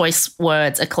called Choice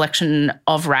Words, a collection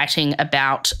of writing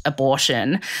about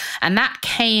abortion. And that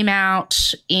came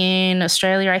out in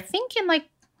Australia, I think it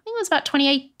was about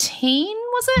 2018,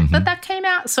 was it, that came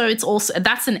out? So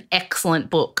that's an excellent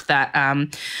book that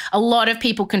a lot of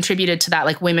people contributed to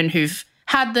that, women who've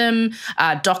had them,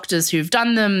 doctors who've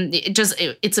done them.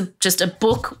 It's just a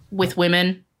book with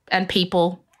women and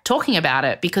people talking about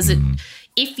it because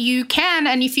if you can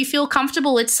and if you feel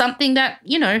comfortable, it's something that,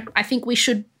 you know, I think we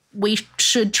should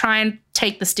try and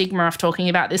take the stigma off talking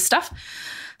about this stuff.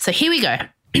 So here we go.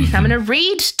 I'm going to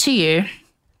read to you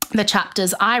the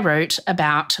chapters I wrote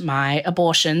about my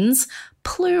abortions,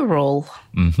 plural.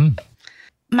 Mm-hmm.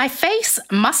 My face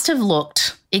must have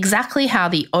looked exactly how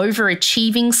the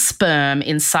overachieving sperm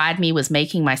inside me was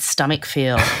making my stomach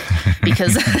feel.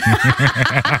 Because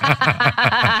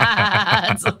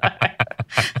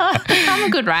I'm a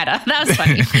good writer. That was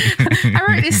funny. I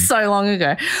wrote this so long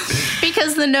ago.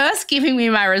 Because the nurse giving me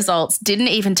my results didn't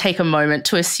even take a moment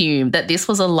to assume that this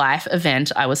was a life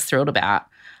event I was thrilled about.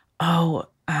 Oh,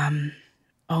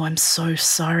 I'm so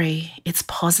sorry. It's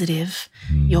positive.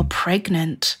 You're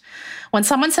pregnant. When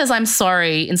someone says I'm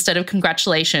sorry instead of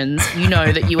congratulations, you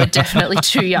know that you are definitely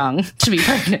too young to be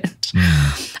pregnant.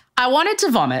 I wanted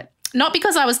to vomit, not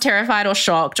because I was terrified or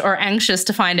shocked or anxious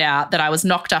to find out that I was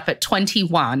knocked up at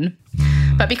 21,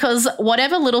 but because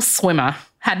whatever little swimmer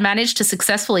had managed to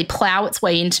successfully plow its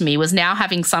way into me was now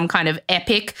having some kind of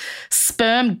epic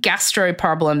sperm gastro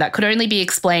problem that could only be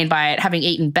explained by it having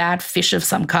eaten bad fish of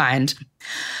some kind.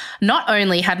 Not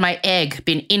only had my egg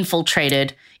been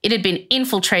infiltrated, it had been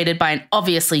infiltrated by an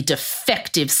obviously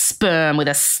defective sperm with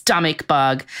a stomach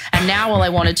bug, and now all I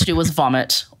wanted to do was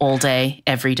vomit all day,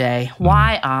 every day.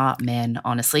 Why are men,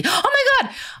 honestly? Oh, my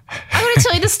God. I'm going to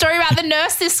tell you the story about the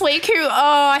nurse this week who,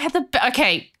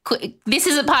 this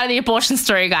isn't part of the abortion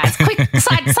story, guys. Quick,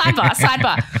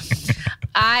 sidebar.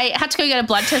 I had to go get a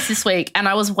blood test this week and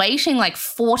I was waiting like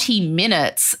 40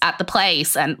 minutes at the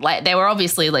place and like they were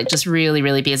obviously like just really,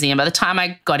 really busy. And by the time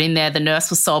I got in there, the nurse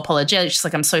was so apologetic. She's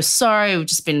like, I'm so sorry. We've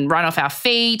just been run off our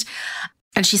feet.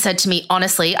 And she said to me,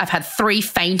 honestly, I've had 3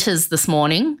 fainters this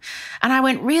morning. And I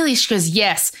went, really? She goes,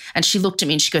 yes. And she looked at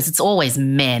me and she goes, it's always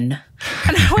men.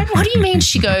 And I went, what do you mean?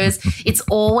 She goes, it's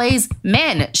always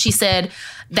men. She said,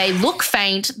 they look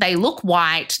faint, they look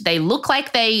white, they look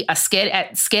like they are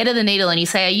scared of the needle. And you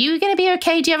say, are you going to be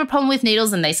okay? Do you have a problem with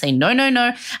needles? And they say, no.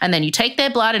 And then you take their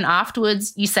blood and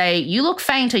afterwards you say, you look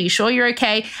faint. Are you sure you're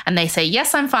okay? And they say,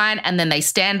 yes, I'm fine. And then they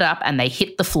stand up and they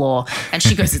hit the floor. And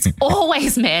she goes, it's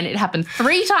always men. It happened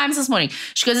 3 times this morning.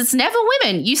 She goes, it's never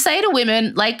women. You say to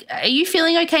women, like, are you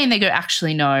feeling okay? And they go,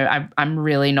 actually, no, I'm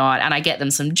really not. And I get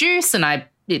them some juice and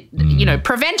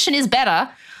prevention is better.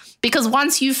 Because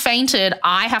once you've fainted,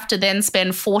 I have to then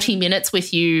spend 40 minutes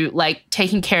with you, like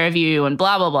taking care of you and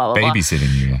blah, blah, blah, blah.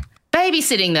 Babysitting you.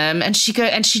 Babysitting them. And she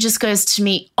just goes to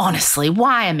me, honestly,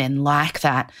 why are men like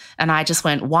that? And I just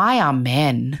went, why are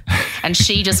men? And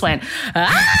she just went,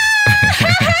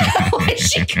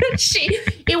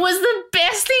 it was the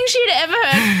best thing she'd ever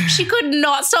heard. She could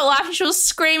not stop laughing. She was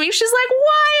screaming. She's like,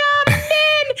 why are men?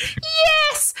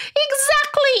 Yes,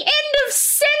 exactly. End of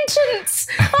sentence.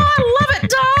 Oh, I love it,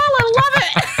 doll. I love it.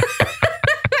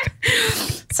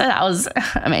 So that was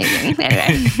amazing.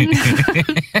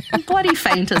 Anyway, bloody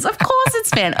fainters. Of course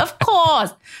it's men. Of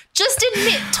course. Just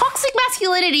admit toxic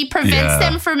masculinity prevents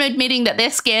them from admitting that they're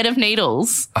scared of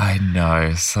needles. I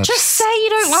know. Just say you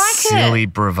don't like it. Silly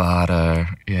bravado.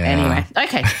 Yeah. Anyway,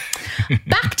 okay.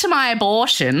 Back to my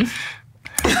abortion.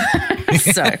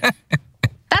 So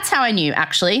that's how I knew,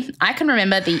 actually. I can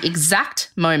remember the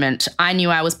exact moment I knew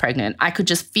I was pregnant. I could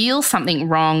just feel something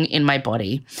wrong in my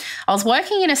body. I was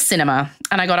working in a cinema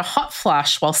and I got a hot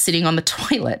flush while sitting on the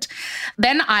toilet.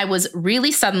 Then I was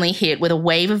really suddenly hit with a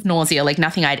wave of nausea like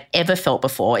nothing I'd ever felt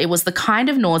before. It was the kind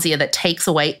of nausea that takes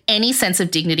away any sense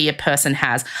of dignity a person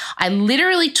has. I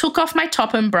literally took off my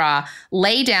top and bra,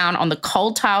 lay down on the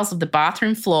cold tiles of the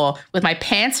bathroom floor with my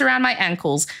pants around my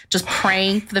ankles, just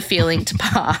praying for the feeling to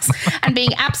pass and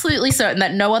being absolutely certain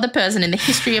that no other person in the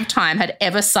history of time had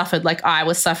ever suffered like I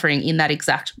was suffering in that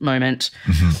exact moment.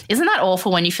 Mm-hmm. Isn't that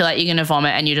awful when you feel like you're going to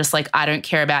vomit and you're just like, I don't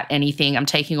care about anything. I'm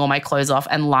taking all my clothes off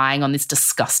and lying on this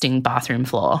disgusting bathroom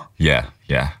floor. Yeah.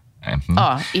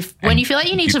 Mm-hmm. When you feel like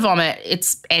you need to vomit,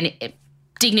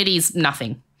 dignity is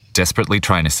nothing. Desperately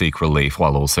trying to seek relief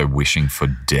while also wishing for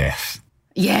death.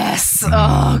 Yes.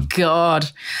 Oh, God.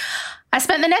 I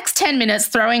spent the next 10 minutes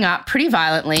throwing up pretty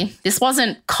violently. This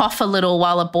wasn't cough a little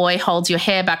while a boy holds your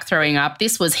hair back throwing up.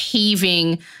 This was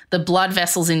heaving, the blood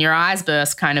vessels in your eyes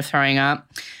burst kind of throwing up.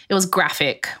 It was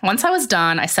graphic. Once I was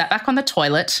done, I sat back on the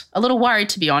toilet, a little worried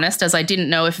to be honest, as I didn't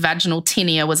know if vaginal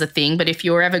tinea was a thing, but if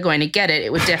you were ever going to get it,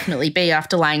 it would definitely be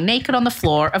after lying naked on the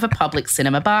floor of a public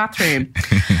cinema bathroom.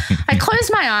 I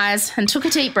closed my eyes and took a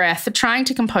deep breath, trying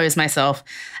to compose myself.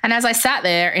 And as I sat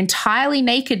there, entirely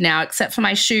naked now except for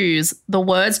my shoes, the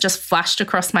words just flashed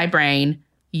across my brain,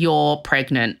 "You're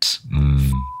pregnant."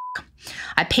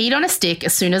 I peed on a stick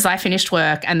as soon as I finished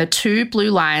work, and the 2 blue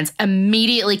lines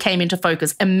immediately came into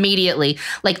focus, immediately,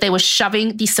 like they were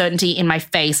shoving the certainty in my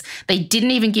face. They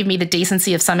didn't even give me the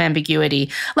decency of some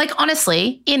ambiguity. Like,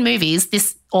 honestly, in movies,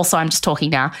 this also, I'm just talking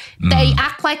now, they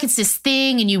act like it's this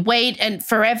thing and you wait and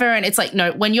forever, and it's like,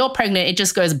 no, when you're pregnant, it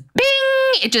just goes bing.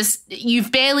 It just,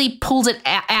 you've barely pulled it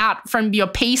out from your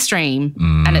pee stream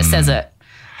and it says it.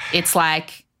 It's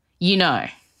like, you know.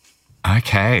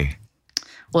 Okay.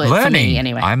 Well, learning. For me,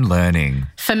 anyway. I'm learning.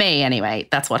 For me, anyway,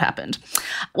 that's what happened.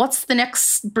 What's the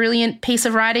next brilliant piece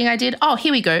of writing I did? Oh,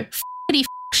 here we go.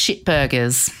 Shit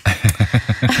burgers.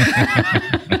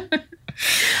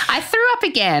 I threw up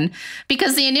again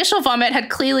because the initial vomit had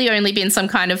clearly only been some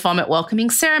kind of vomit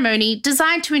welcoming ceremony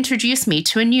designed to introduce me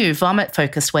to a new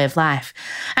vomit-focused way of life.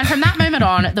 And from that moment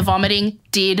on, the vomiting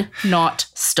did not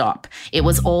stop. It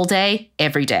was all day,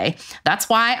 every day. That's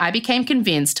why I became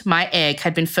convinced my egg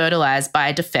had been fertilized by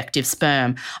a defective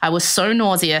sperm. I was so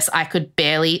nauseous, I could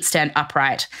barely stand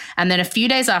upright. And then a few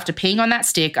days after peeing on that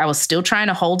stick, I was still trying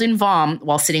to hold in vom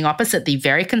while sitting opposite the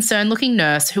very concerned-looking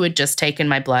nurse who had just taken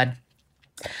my blood.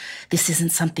 "This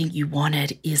isn't something you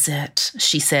wanted, is it?"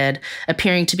 she said,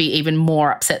 appearing to be even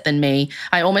more upset than me.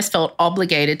 I almost felt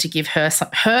obligated to give her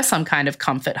some kind of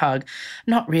comfort hug.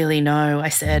 "Not really, no," I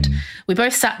said. We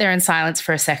both sat there in silence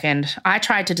for a second. I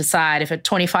tried to decide if a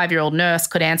 25-year-old nurse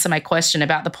could answer my question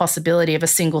about the possibility of a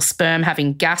single sperm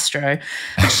having gastro,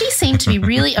 but she seemed to be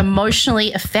really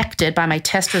emotionally affected by my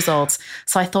test results,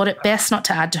 so I thought it best not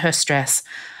to add to her stress.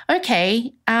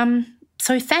 "Okay,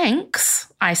 so thanks,"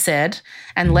 I said,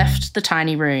 and left the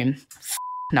tiny room.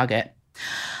 Nugget.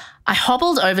 I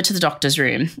hobbled over to the doctor's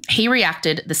room. He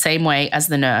reacted the same way as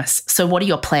the nurse. "So what are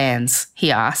your plans?"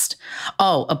 he asked.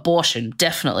 "Oh, abortion,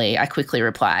 definitely," I quickly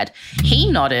replied. He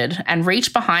nodded and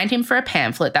reached behind him for a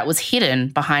pamphlet that was hidden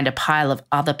behind a pile of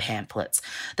other pamphlets.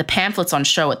 The pamphlets on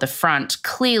show at the front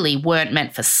clearly weren't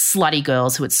meant for slutty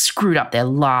girls who had screwed up their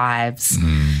lives.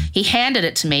 He handed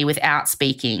it to me without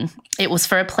speaking. It was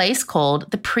for a place called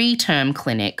the Preterm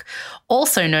Clinic,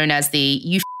 also known as the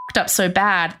 "You f***ed up so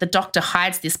bad the doctor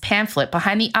hides this pamphlet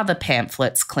behind the other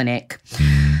pamphlets clinic."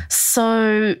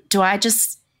 "So can I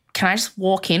just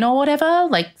walk in or whatever,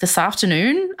 like this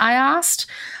afternoon?" I asked.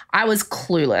 I was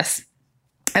clueless.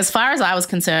 As far as I was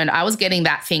concerned, I was getting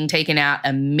that thing taken out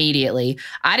immediately.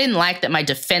 I didn't like that my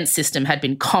defense system had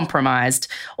been compromised.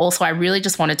 Also, I really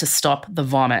just wanted to stop the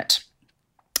vomit.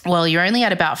 "Well, you're only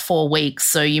at about 4 weeks,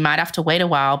 so you might have to wait a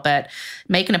while, but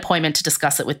make an appointment to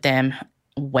discuss it with them."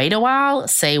 "Wait a while?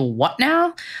 Say what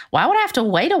now? Why would I have to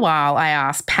wait a while?" I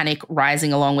asked, panic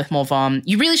rising along with more vom.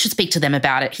 "You really should speak to them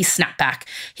about it," he snapped back.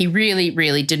 He really,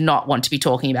 really did not want to be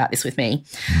talking about this with me.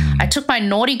 I took my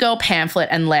naughty girl pamphlet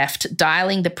and left,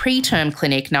 dialing the preterm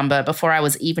clinic number before I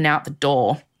was even out the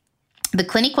door. The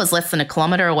clinic was less than a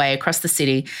kilometre away across the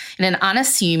city in an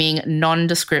unassuming,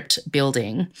 nondescript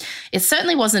building. It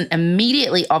certainly wasn't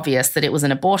immediately obvious that it was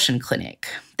an abortion clinic.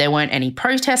 There weren't any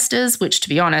protesters, which, to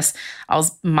be honest, I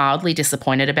was mildly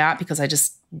disappointed about because I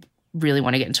just really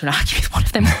want to get into an argument with one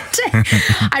of them.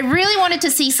 I really wanted to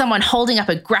see someone holding up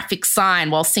a graphic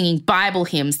sign while singing Bible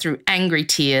hymns through angry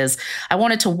tears. I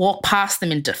wanted to walk past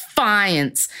them in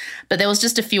defiance, but there was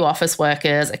just a few office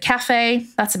workers, a cafe,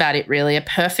 that's about it really, a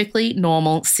perfectly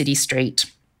normal city street.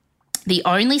 The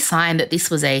only sign that this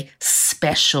was a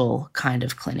special kind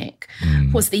of clinic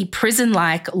was the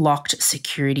prison-like locked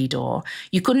security door.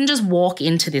 You couldn't just walk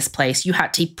into this place. You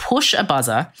had to push a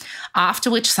buzzer, after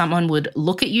which someone would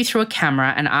look at you through a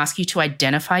camera and ask you to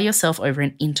identify yourself over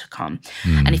an intercom.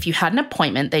 And if you had an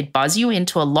appointment, they'd buzz you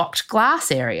into a locked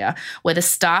glass area where the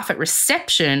staff at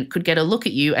reception could get a look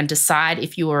at you and decide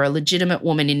if you were a legitimate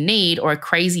woman in need or a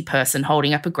crazy person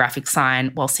holding up a graphic sign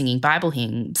while singing Bible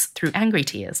hymns through angry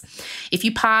tears. If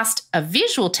you passed a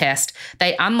visual test,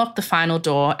 they unlocked the final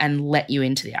door and let you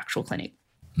into the actual clinic.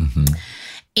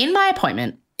 In my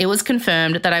appointment, it was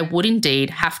confirmed that I would indeed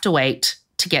have to wait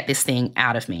to get this thing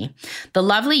out of me. The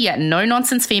lovely yet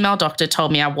no-nonsense female doctor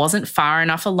told me I wasn't far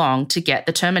enough along to get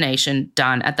the termination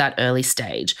done at that early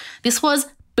stage. This was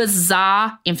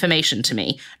bizarre information to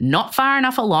me. Not far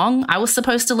enough along. I was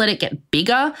supposed to let it get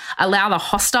bigger, allow the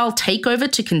hostile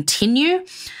takeover to continue.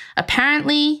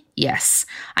 Apparently, yes,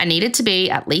 I needed to be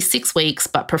at least 6 weeks,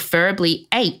 but preferably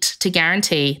 8 to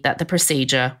guarantee that the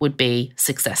procedure would be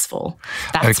successful.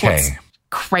 That's what's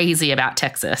crazy about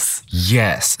Texas.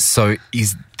 Yes. So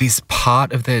is this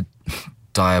part of their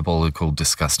diabolical,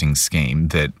 disgusting scheme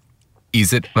that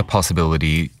is it a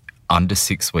possibility under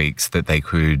 6 weeks that they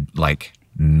could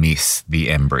miss the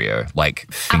embryo, think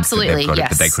Absolutely, that they've got yes.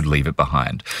 it, but they could leave it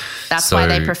behind? That's why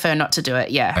they prefer not to do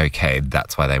it, yeah. Okay,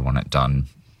 that's why they want it done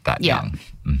that young.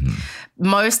 Mm-hmm.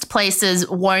 Most places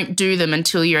won't do them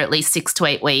until you're at least 6 to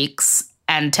 8 weeks,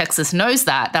 and Texas knows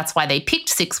that. That's why they picked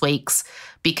 6 weeks,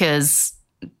 because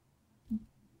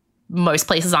most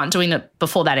places aren't doing it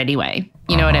before that anyway.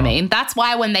 You know what I mean? That's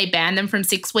why when they ban them from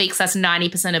 6 weeks, that's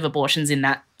 90% of abortions in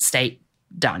that state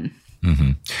done.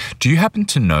 Mm-hmm. Do you happen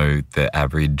to know the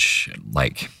average,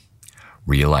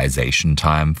 realization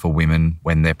time for women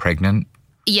when they're pregnant?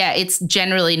 Yeah, it's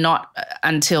generally not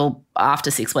until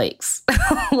after 6 weeks.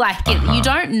 You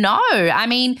don't know. I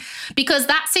mean, because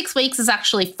that 6 weeks is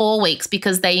actually 4 weeks,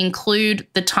 because they include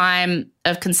the time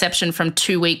of conception from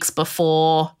 2 weeks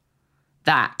before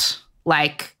that.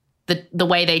 The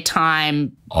way they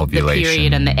time ovulation, the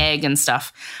period and the egg and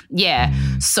stuff. Yeah.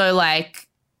 So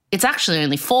it's actually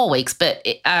only 4 weeks, but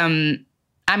I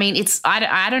mean,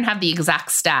 I don't have the exact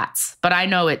stats, but I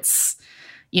know it's,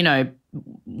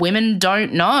 women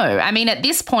don't know. I mean, at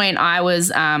this point I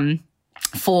was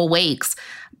 4 weeks.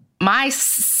 My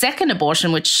second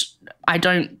abortion, which I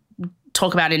don't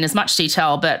talk about in as much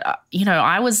detail, but,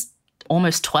 I was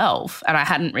almost 12 and I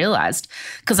hadn't realized,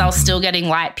 because I was still getting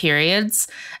light periods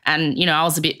and, I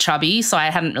was a bit chubby, so I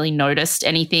hadn't really noticed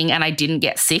anything, and I didn't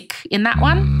get sick in that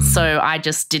one. So I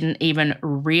just didn't even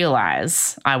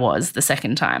realize I was the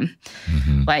second time.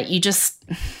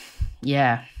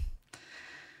 Yeah.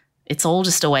 It's all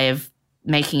just a way of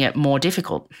making it more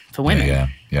difficult for women.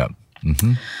 Yeah.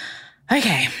 Mm-hmm.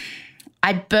 Okay.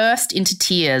 I burst into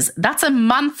tears. That's a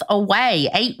month away.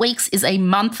 8 weeks is a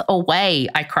month away,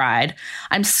 I cried.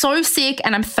 I'm so sick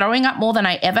and I'm throwing up more than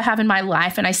I ever have in my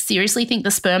life, and I seriously think the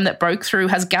sperm that broke through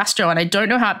has gastro, and I don't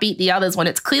know how it beat the others when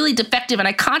it's clearly defective, and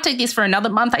I can't take this for another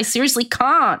month. I seriously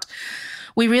can't.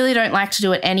 We really don't like to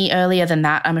do it any earlier than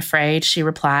that, I'm afraid, she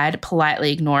replied,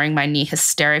 politely ignoring my near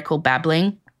hysterical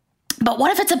babbling. But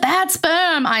what if it's a bad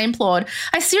sperm? I implored.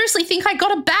 I seriously think I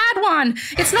got a bad one.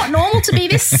 It's not normal to be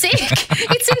this sick.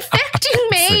 It's infecting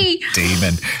me. It's a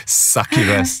demon.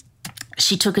 Succubus.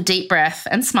 She took a deep breath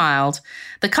and smiled,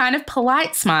 the kind of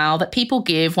polite smile that people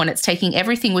give when it's taking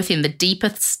everything within the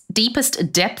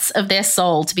deepest depths of their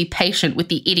soul to be patient with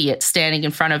the idiot standing in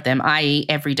front of them, i.e.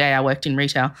 every day I worked in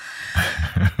retail.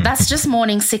 That's just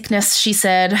morning sickness, she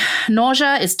said.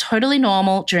 Nausea is totally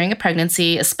normal during a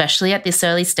pregnancy, especially at this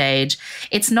early stage.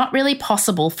 It's not really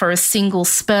possible for a single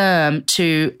sperm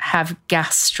to have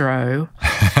gastro.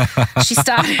 She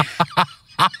started...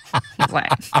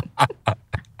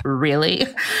 Really?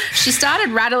 She started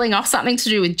rattling off something to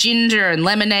do with ginger and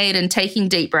lemonade and taking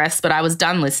deep breaths, but I was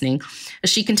done listening.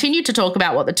 As she continued to talk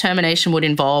about what the termination would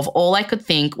involve, all I could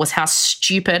think was how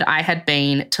stupid I had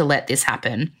been to let this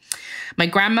happen. My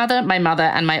grandmother, my mother,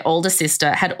 and my older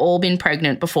sister had all been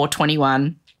pregnant before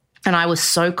 21. And I was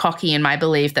so cocky in my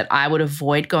belief that I would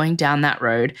avoid going down that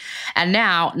road. And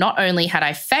now, not only had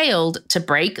I failed to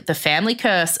break the family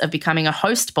curse of becoming a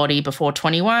host body before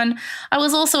 21, I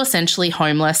was also essentially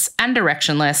homeless and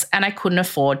directionless, and I couldn't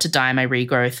afford to dye my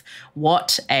regrowth.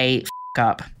 What a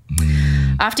up.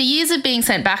 After years of being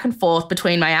sent back and forth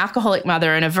between my alcoholic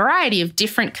mother and a variety of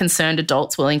different concerned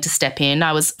adults willing to step in,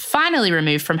 I was finally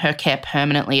removed from her care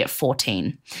permanently at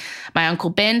 14. My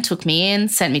Uncle Ben took me in,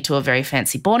 sent me to a very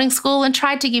fancy boarding school, and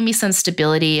tried to give me some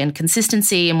stability and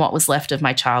consistency in what was left of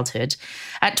my childhood.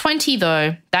 At 20,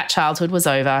 though, that childhood was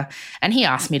over, and he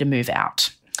asked me to move out.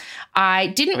 I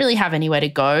didn't really have anywhere to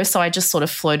go, so I just sort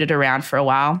of floated around for a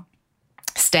while,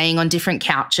 staying on different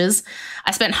couches. I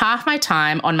spent half my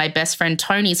time on my best friend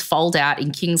Tony's fold-out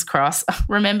in King's Cross.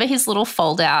 Remember his little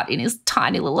fold-out in his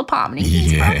tiny little apartment in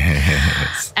King's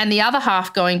Cross? And the other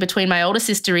half going between my older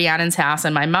sister Rhiannon's house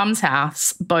and my mum's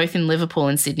house, both in Liverpool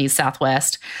and Sydney's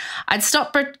southwest. I'd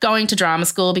stopped going to drama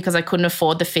school because I couldn't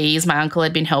afford the fees my uncle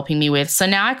had been helping me with, so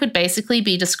now I could basically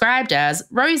be described as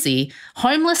Rosie,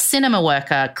 homeless cinema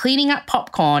worker, cleaning up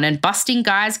popcorn and busting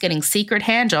guys getting secret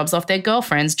handjobs off their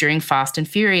girlfriends during Fast and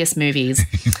Furious movies.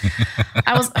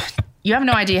 You have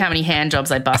no idea how many hand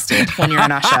jobs I busted when you're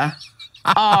an usher.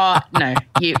 Oh, no,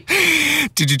 you.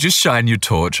 Did you just shine your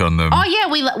torch on them? Oh, yeah,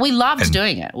 we loved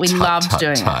doing it. We loved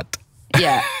doing it.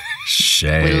 Yeah.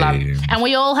 Shame. We loved, and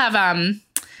we all have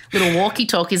little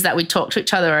walkie-talkies that we talk to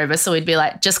each other over, so we'd be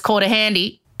like, just caught a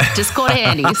handy. Just caught a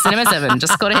handy. Cinema 7,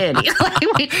 just caught a handy.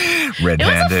 Red-handed. It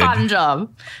was a fun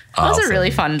job. It was a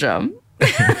really fun job.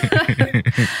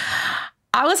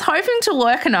 I was hoping to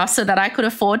work enough so that I could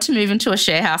afford to move into a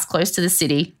share house close to the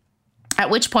city, at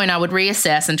which point I would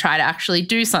reassess and try to actually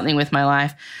do something with my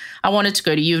life. I wanted to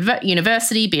go to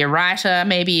university, be a writer,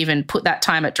 maybe even put that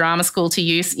time at drama school to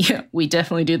use. Yeah, we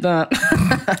definitely did that.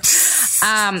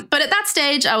 But at that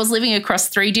stage, I was living across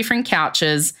 3 different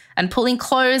couches and pulling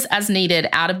clothes as needed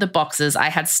out of the boxes I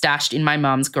had stashed in my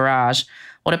mum's garage.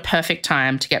 What a perfect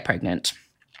time to get pregnant.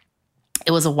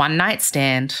 It was a one-night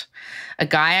stand. A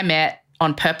guy I met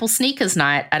on Purple Sneakers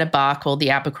night at a bar called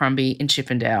the Abercrombie in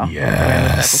Chippendale.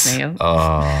 Yes.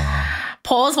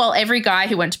 Pause while every guy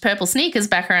who went to Purple Sneakers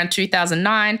back around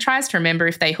 2009 tries to remember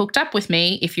if they hooked up with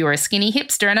me. If you were a skinny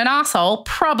hipster and an asshole,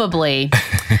 probably.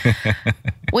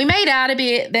 We made out a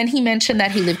bit. Then he mentioned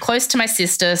that he lived close to my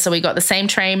sister, so we got the same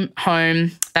train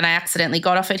home. Then I accidentally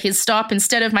got off at his stop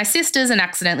instead of my sister's and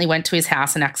accidentally went to his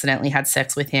house and accidentally had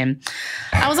sex with him.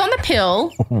 I was on the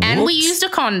pill and we used a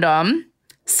condom,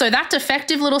 so that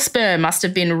defective little sperm must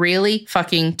have been really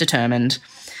fucking determined.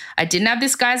 I didn't have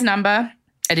this guy's number.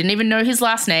 I didn't even know his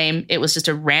last name. It was just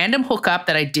a random hookup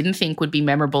that I didn't think would be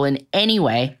memorable in any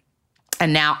way.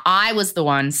 And now I was the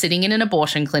one sitting in an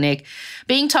abortion clinic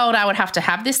being told I would have to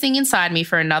have this thing inside me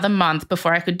for another month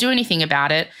before I could do anything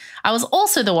about it. I was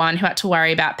also the one who had to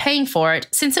worry about paying for it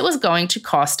since it was going to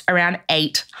cost around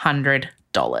 $800.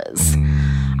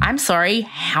 I'm sorry,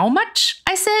 how much?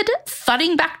 I said,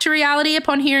 thudding back to reality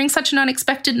upon hearing such an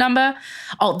unexpected number.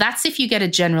 Oh, that's if you get a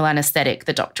general anesthetic,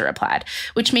 the doctor replied,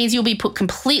 which means you'll be put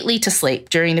completely to sleep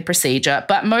during the procedure.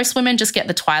 But most women just get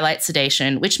the twilight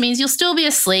sedation, which means you'll still be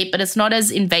asleep, but it's not as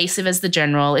invasive as the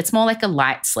general. It's more like a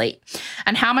light sleep.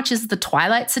 And how much is the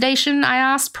twilight sedation? I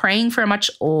asked, praying for a much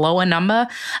lower number.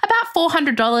 About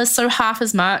 $400, so half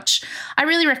as much. I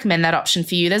really recommend that option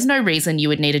for you. There's no reason you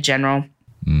would need a general.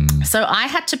 So I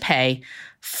had to pay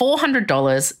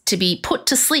 $400 to be put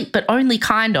to sleep, but only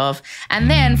kind of.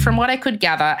 And then, from what I could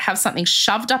gather, have something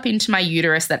shoved up into my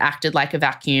uterus that acted like a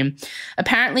vacuum.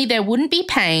 Apparently, there wouldn't be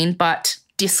pain, but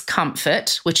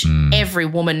discomfort, which every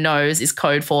woman knows is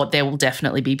code for there will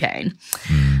definitely be pain.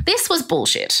 This was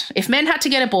bullshit. If men had to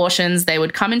get abortions, they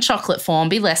would come in chocolate form,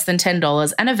 be less than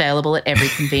 $10 and available at every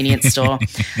convenience store.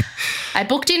 I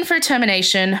booked in for a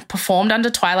termination, performed under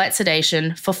twilight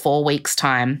sedation for 4 weeks'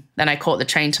 time. Then I caught the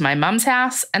train to my mum's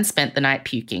house and spent the night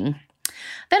puking.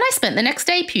 Then I spent the next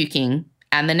day puking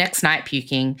and the next night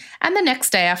puking and the next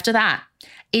day after that.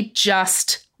 It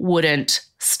just wouldn't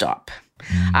stop.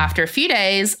 After a few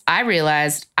days, I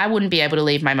realised I wouldn't be able to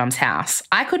leave my mum's house.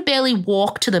 I could barely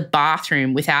walk to the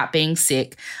bathroom without being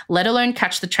sick, let alone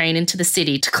catch the train into the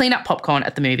city to clean up popcorn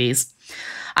at the movies.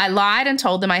 I lied and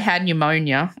told them I had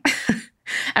pneumonia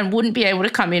and wouldn't be able to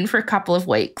come in for a couple of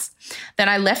weeks. Then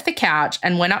I left the couch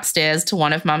and went upstairs to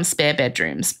one of Mum's spare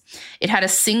bedrooms. It had a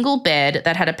single bed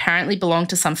that had apparently belonged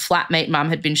to some flatmate Mum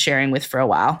had been sharing with for a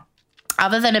while.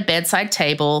 Other than a bedside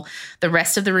table, the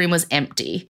rest of the room was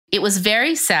empty. It was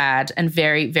very sad and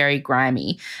very, very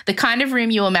grimy. The kind of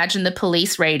room you imagine the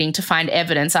police raiding to find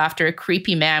evidence after a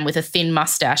creepy man with a thin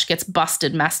mustache gets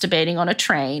busted masturbating on a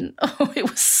train. Oh, it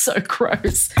was so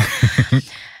gross.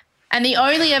 And the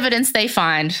only evidence they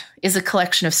find is a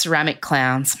collection of ceramic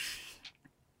clowns.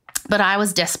 But I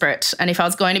was desperate, and if I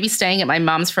was going to be staying at my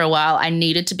mum's for a while, I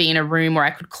needed to be in a room where I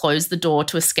could close the door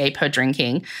to escape her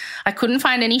drinking. I couldn't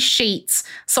find any sheets,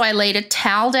 so I laid a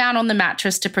towel down on the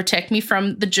mattress to protect me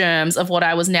from the germs of what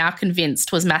I was now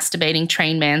convinced was masturbating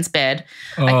train man's bed.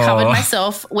 I covered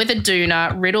myself with a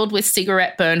doona riddled with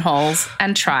cigarette burn holes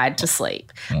and tried to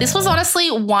sleep. This was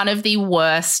honestly one of the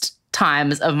worst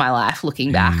times of my life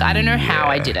looking back. I don't know how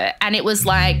I did it. And it was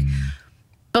like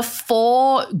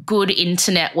before good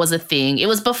internet was a thing. It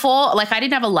was before, like, I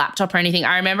didn't have a laptop or anything.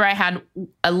 I remember I had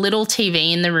a little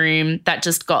TV in the room that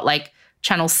just got like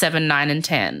channel 7, 9 and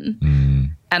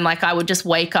 10. And like I would just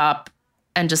wake up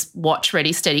and just watch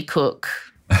Ready, Steady, Cook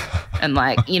and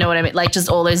like, you know what I mean? Like just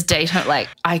all those daytime, like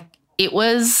I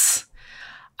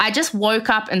just woke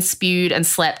up and spewed and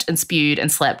slept and spewed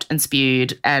and slept and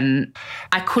spewed, and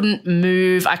I couldn't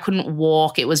move. I couldn't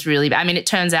walk. It was really bad. I mean, it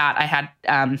turns out I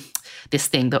had this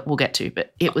thing that we'll get to,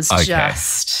 but it was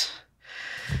just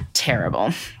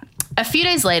terrible. A few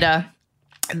days later,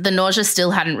 the nausea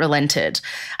still hadn't relented.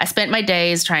 I spent my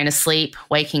days trying to sleep,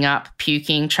 waking up,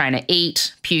 puking, trying to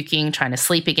eat, puking, trying to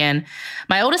sleep again.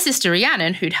 My older sister,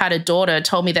 Rhiannon, who'd had a daughter,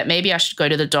 told me that maybe I should go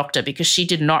to the doctor because she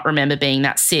did not remember being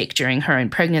that sick during her own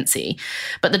pregnancy.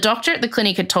 But the doctor at the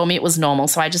clinic had told me it was normal,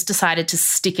 so I just decided to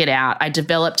stick it out. I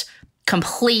developed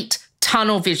complete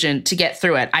tunnel vision to get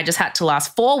through it. I just had to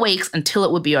last 4 weeks until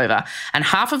it would be over. And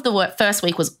half of the first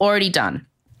week was already done.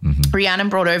 Rhiannon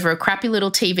brought over a crappy little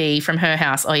TV from her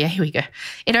house. Oh, yeah, here we go.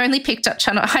 It only picked up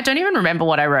channel. I don't even remember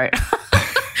what I wrote.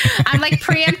 I'm like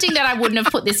preempting that I wouldn't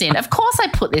have put this in. Of course I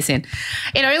put this in.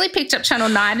 It only picked up channel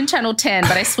 9 and channel 10,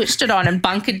 but I switched it on and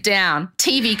bunkered down.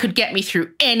 TV could get me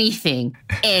through anything.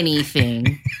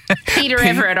 Peter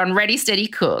Everett on Ready, Steady,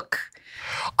 Cook.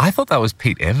 I thought that was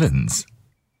Pete Evans.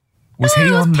 Was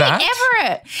he on that? Pete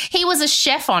Everett. He was a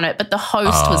chef on it, but the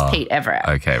host was Pete Everett.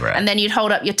 Okay, right. And then you'd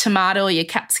hold up your tomato or your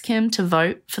capsicum to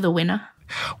vote for the winner.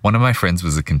 One of my friends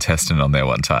was a contestant on there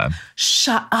one time.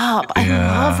 Shut up. I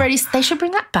love Ready. They should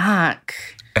bring that back.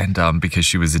 And because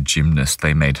she was a gymnast,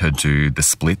 they made her do the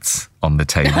splits on the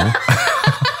table.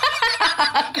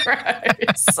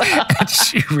 Gross. And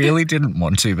she really didn't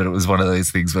want to, but it was one of those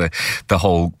things where the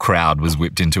whole crowd was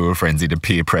whipped into a frenzy to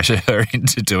peer pressure her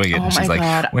into doing it. And she's like,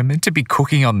 God. we're meant to be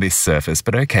cooking on this surface,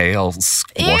 but okay, I'll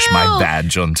squash my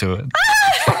badge onto it.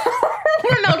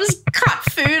 And I'll just cut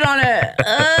food on it.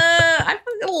 I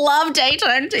fucking love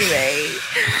daytime TV.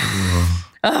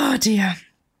 Oh, dear.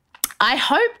 I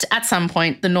hoped at some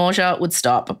point the nausea would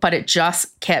stop, but it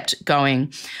just kept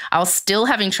going. I was still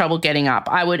having trouble getting up.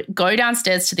 I would go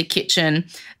downstairs to the kitchen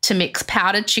to mix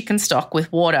powdered chicken stock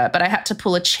with water, but I had to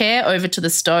pull a chair over to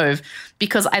the stove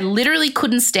because I literally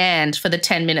couldn't stand for the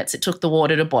 10 minutes it took the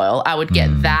water to boil. I would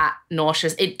get that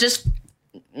nauseous. It just...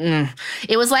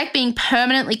 It was like being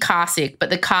permanently car sick, but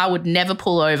the car would never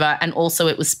pull over, and also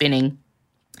it was spinning.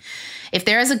 If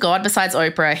there is a God besides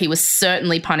Oprah, he was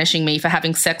certainly punishing me for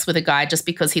having sex with a guy just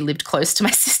because he lived close to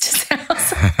my sister's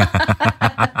house.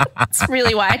 That's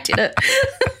really why I did it.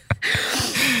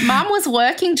 Mum was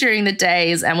working during the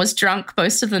days and was drunk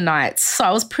most of the nights, so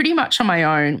I was pretty much on my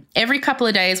own. Every couple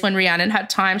of days when Rhiannon had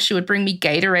time, she would bring me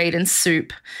Gatorade and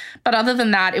soup. But other than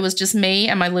that, it was just me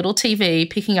and my little TV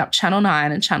picking up Channel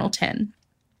 9 and Channel 10.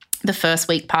 The first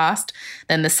week passed,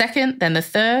 then the second, then the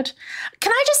third.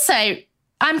 Can I just say,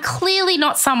 I'm clearly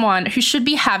not someone who should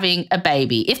be having a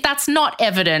baby, if that's not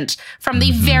evident from the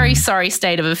very sorry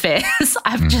state of affairs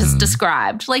I've just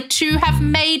described. Like, to have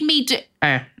made me do...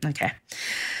 Oh, okay.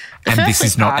 And this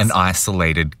is not an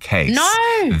isolated case.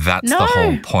 No. That's the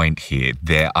whole point here.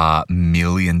 There are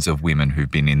millions of women who've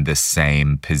been in the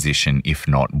same position, if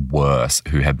not worse,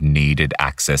 who have needed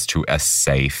access to a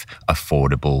safe,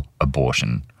 affordable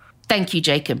abortion. Thank you,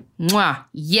 Jacob. Mwah.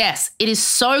 Yes, it is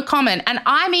so common. And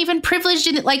I'm even privileged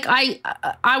in it. Like,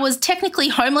 I was technically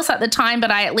homeless at the time,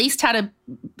 but I at least had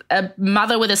a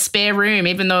mother with a spare room,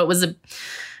 even though it was a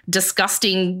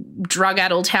disgusting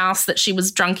drug-addled house that she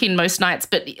was drunk in most nights.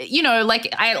 But, you know,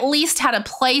 like, I at least had a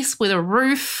place with a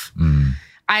roof.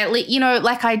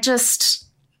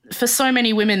 For so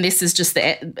many women, this is just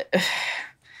the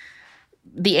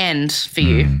end for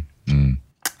you.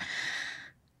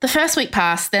 The first week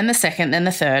passed, then the second, then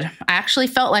the third. I actually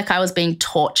felt like I was being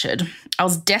tortured. I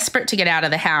was desperate to get out of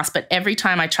the house, but every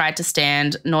time I tried to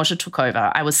stand, nausea took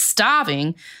over. I was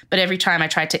starving, but every time I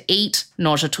tried to eat,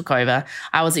 nausea took over.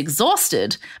 I was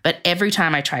exhausted, but every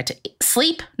time I tried to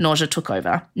sleep, nausea took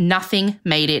over. Nothing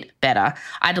made it better.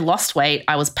 I'd lost weight.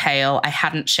 I was pale. I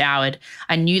hadn't showered.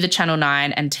 I knew the Channel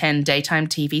 9 and 10 daytime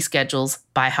TV schedules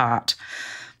by heart.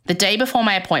 The day before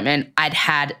my appointment, I'd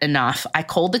had enough. I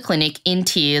called the clinic in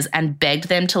tears and begged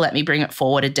them to let me bring it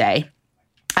forward a day.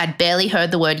 I'd barely heard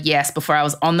the word yes before I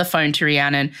was on the phone to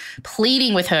Rhiannon,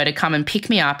 pleading with her to come and pick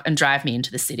me up and drive me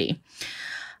into the city.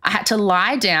 I had to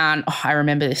lie down. Oh, I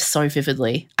remember this so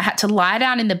vividly. I had to lie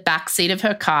down in the back seat of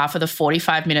her car for the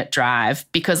 45-minute drive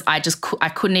because I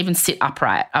couldn't even sit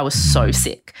upright. I was so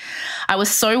sick. I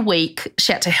was so weak.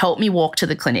 She had to help me walk to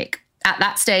the clinic. At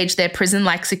that stage, their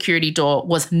prison-like security door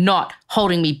was not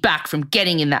holding me back from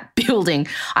getting in that building.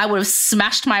 I would have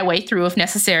smashed my way through if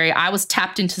necessary. I was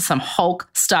tapped into some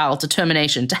Hulk-style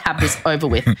determination to have this over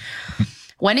with.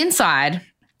 When inside,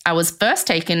 I was first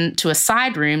taken to a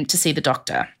side room to see the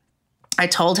doctor. I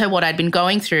told her what I'd been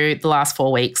going through the last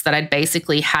 4 weeks, that I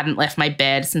basically hadn't left my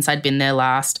bed since I'd been there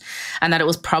last, and that it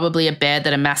was probably a bed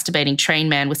that a masturbating train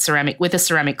man with a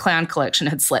ceramic clown collection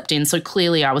had slept in, so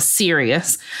clearly I was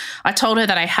serious. I told her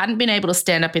that I hadn't been able to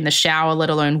stand up in the shower, let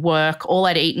alone work. All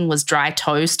I'd eaten was dry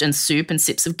toast and soup and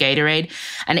sips of Gatorade,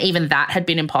 and even that had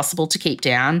been impossible to keep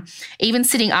down. Even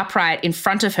sitting upright in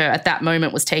front of her at that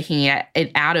moment was taking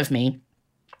it out of me.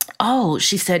 "Oh,"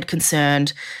 she said,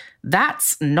 concerned.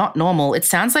 "That's not normal. It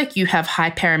sounds like you have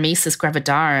hyperemesis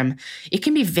gravidarum. It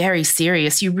can be very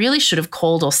serious. You really should have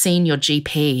called or seen your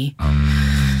GP.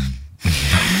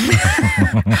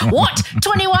 What?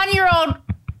 21-year-old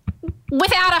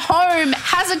without a home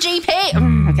has a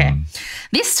GP? Okay.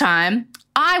 This time,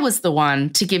 I was the one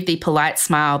to give the polite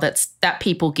smile that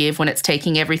people give when it's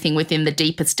taking everything within the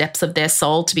deepest depths of their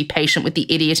soul to be patient with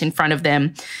the idiot in front of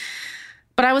them.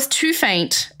 But I was too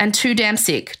faint and too damn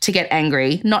sick to get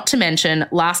angry, not to mention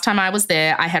last time I was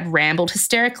there, I had rambled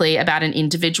hysterically about an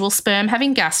individual sperm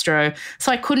having gastro,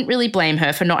 so I couldn't really blame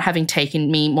her for not having taken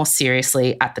me more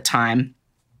seriously at the time.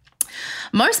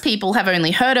 Most people have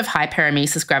only heard of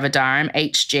Hyperemesis gravidarum,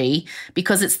 HG,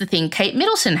 because it's the thing Kate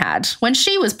Middleton had when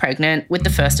she was pregnant with the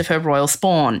first of her royal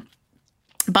spawn.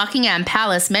 Buckingham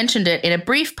Palace mentioned it in a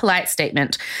brief, polite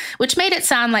statement, which made it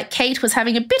sound like Kate was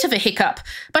having a bit of a hiccup,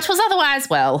 but was otherwise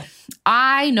well.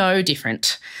 I know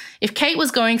different. If Kate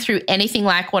was going through anything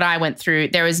like what I went through,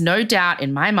 there is no doubt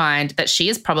in my mind that she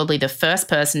is probably the first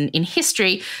person in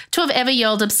history to have ever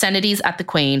yelled obscenities at the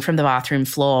Queen from the bathroom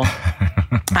floor.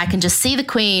 I can just see the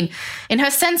Queen in her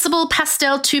sensible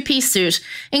pastel two-piece suit,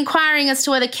 inquiring as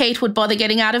to whether Kate would bother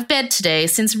getting out of bed today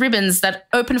since ribbons that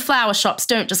open flower shops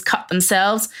don't just cut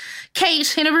themselves.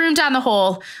 Kate, in a room down the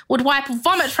hall, would wipe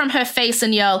vomit from her face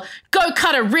and yell, "Go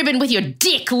cut a ribbon with your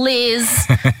dick, Liz!"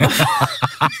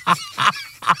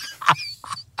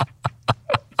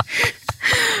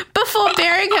 Before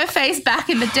burying her face back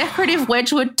in the decorative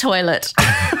Wedgwood toilet.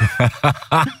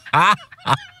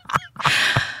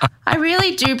 I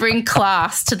really do bring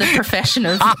class to the profession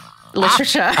of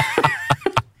literature.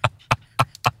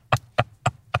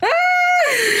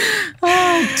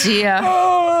 Oh, dear.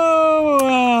 Oh,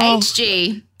 wow.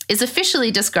 HG is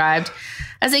officially described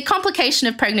as a complication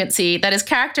of pregnancy that is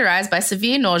characterized by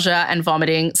severe nausea and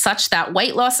vomiting such that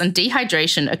weight loss and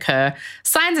dehydration occur.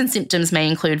 Signs and symptoms may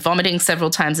include vomiting several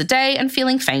times a day and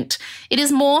feeling faint. It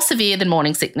is more severe than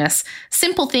morning sickness.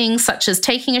 Simple things such as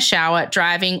taking a shower,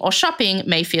 driving, or shopping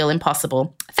may feel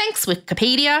impossible. Thanks,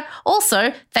 Wikipedia.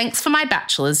 Also, thanks for my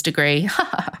bachelor's degree.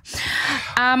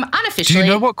 Unofficially. Do you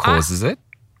know what causes it?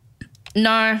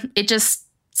 No, it just,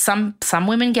 some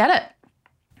women get it.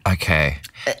 Okay.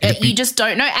 You just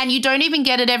don't know, and you don't even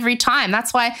get it every time.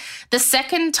 That's why the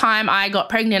second time I got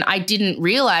pregnant, I didn't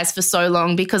realize for so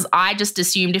long because I just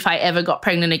assumed if I ever got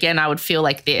pregnant again, I would feel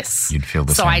like this. You'd feel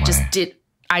the same way. So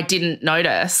I didn't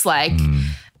notice. Like,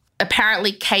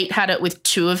 apparently Kate had it with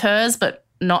 2 of hers, but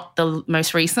not the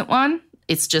most recent one.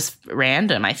 It's just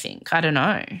random, I think. I don't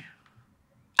know.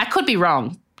 I could be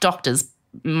wrong. Doctors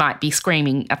might be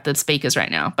screaming at the speakers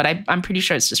right now, but I'm pretty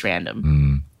sure it's just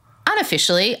random.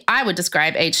 Unofficially, I would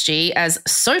describe HG as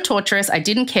so torturous I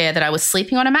didn't care that I was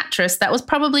sleeping on a mattress that was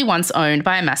probably once owned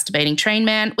by a masturbating train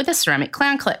man with a ceramic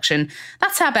clown collection.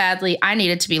 That's how badly I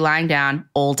needed to be lying down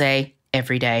all day,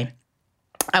 every day.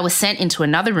 I was sent into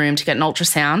another room to get an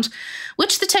ultrasound,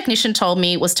 which the technician told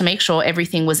me was to make sure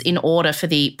everything was in order for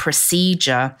the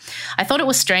procedure. I thought it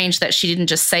was strange that she didn't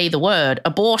just say the word,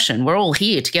 abortion. We're all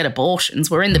here to get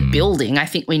abortions. We're in the building. I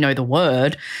think we know the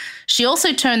word. She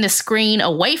also turned the screen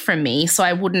away from me so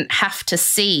I wouldn't have to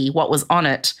see what was on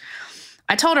it.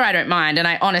 I told her I don't mind, and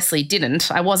I honestly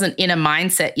didn't. I wasn't in a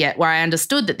mindset yet where I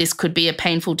understood that this could be a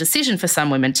painful decision for some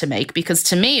women to make, because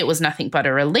to me it was nothing but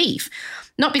a relief.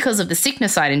 Not because of the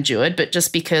sickness I'd endured, but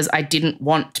just because I didn't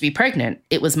want to be pregnant.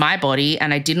 It was my body,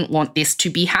 and I didn't want this to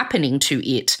be happening to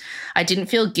it. I didn't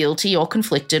feel guilty or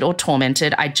conflicted or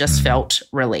tormented. I just felt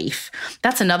relief.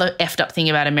 That's another effed up thing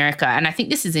about America, and I think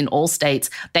this is in all states.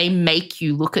 They make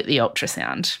you look at the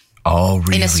ultrasound. Oh,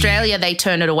 really? In Australia, they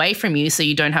turn it away from you so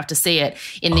you don't have to see it.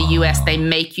 In the US, they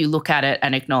make you look at it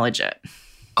and acknowledge it.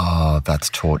 Oh,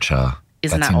 that's torture.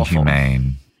 Isn't that's that awful?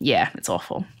 Inhumane. Yeah, it's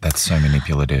awful. That's so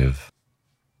manipulative.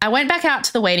 I went back out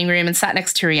to the waiting room and sat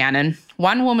next to Rhiannon.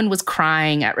 One woman was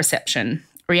crying at reception.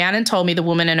 Rhiannon told me the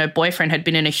woman and her boyfriend had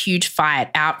been in a huge fight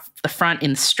out the front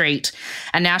in the street,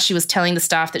 and now she was telling the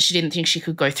staff that she didn't think she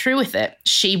could go through with it.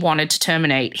 She wanted to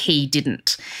terminate. He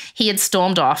didn't. He had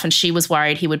stormed off, and she was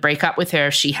worried he would break up with her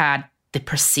if she had the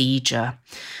procedure.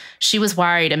 She was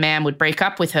worried a man would break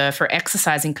up with her for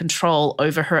exercising control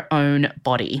over her own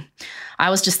body. I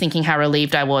was just thinking how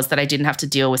relieved I was that I didn't have to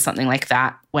deal with something like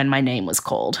that when my name was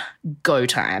called. Go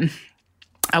time.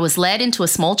 I was led into a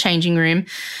small changing room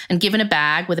and given a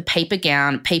bag with a paper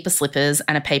gown, paper slippers,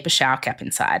 and a paper shower cap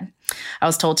inside. I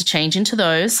was told to change into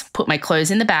those, put my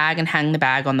clothes in the bag, and hang the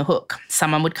bag on the hook.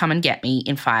 Someone would come and get me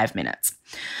in 5 minutes.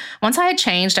 Once I had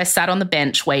changed, I sat on the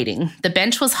bench waiting. The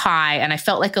bench was high, and I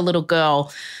felt like a little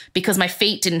girl because my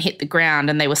feet didn't hit the ground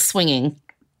and they were swinging.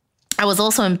 I was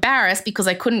also embarrassed because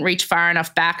I couldn't reach far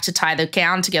enough back to tie the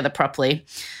gown together properly.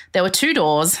 There were 2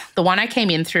 doors, the one I came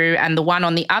in through and the one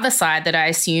on the other side that I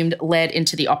assumed led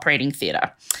into the operating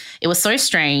theatre. It was so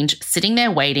strange, sitting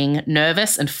there waiting,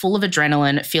 nervous and full of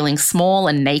adrenaline, feeling small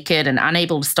and naked and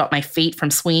unable to stop my feet from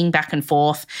swinging back and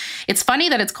forth. It's funny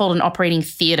that it's called an operating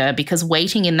theatre because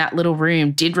waiting in that little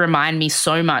room did remind me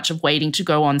so much of waiting to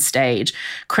go on stage,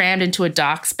 crammed into a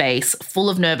dark space, full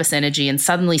of nervous energy and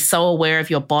suddenly so aware of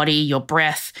your body, your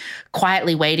breath,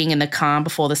 quietly waiting in the calm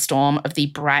before the storm of the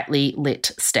brightly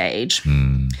lit stage.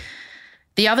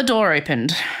 The other door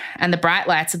opened and the bright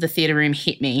lights of the theatre room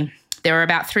hit me. There were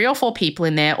about 3 or 4 people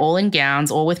in there, all in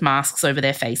gowns, all with masks over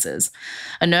their faces.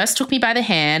 A nurse took me by the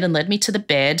hand and led me to the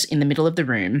bed in the middle of the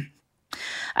room.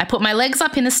 I put my legs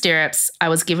up in the stirrups, I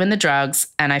was given the drugs,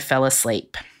 and I fell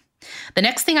asleep. The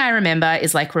next thing I remember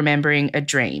is like remembering a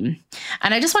dream.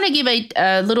 And I just want to give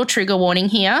a little trigger warning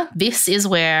here. This is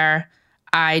where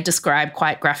I describe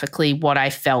quite graphically what I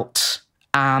felt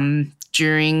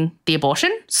during the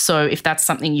abortion. So if that's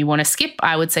something you want to skip,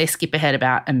 I would say skip ahead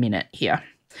about a minute here.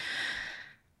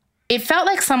 It felt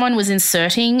like someone was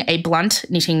inserting a blunt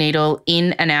knitting needle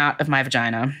in and out of my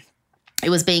vagina. It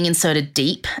was being inserted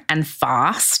deep and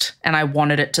fast, and I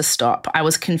wanted it to stop. I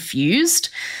was confused,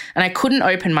 and I couldn't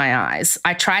open my eyes.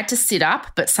 I tried to sit up,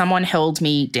 but someone held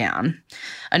me down.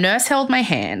 A nurse held my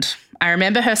hand. I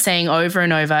remember her saying over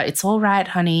and over, "It's all right,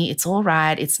 honey. It's all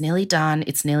right. It's nearly done.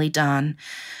 It's nearly done."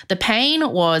 The pain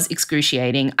was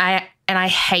excruciating. I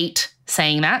hate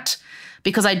saying that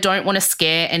because I don't want to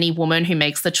scare any woman who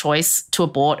makes the choice to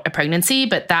abort a pregnancy,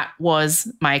 but that was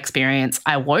my experience.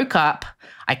 I woke up,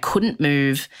 I couldn't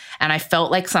move, and I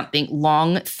felt like something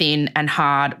long, thin, and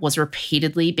hard was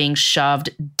repeatedly being shoved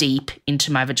deep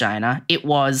into my vagina. It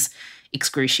was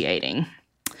excruciating.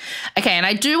 Okay, and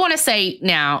I do want to say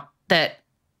now that,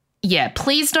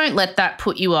 please don't let that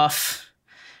put you off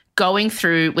going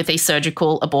through with a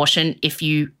surgical abortion if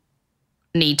you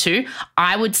need to.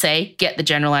 I would say get the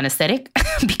general anesthetic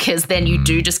because then you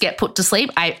do just get put to sleep.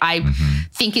 I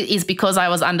think it is because I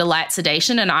was under light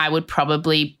sedation, and I would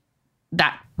probably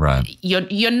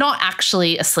you're not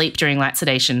actually asleep during light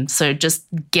sedation. So just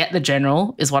get the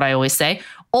general is what I always say.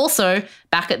 Also,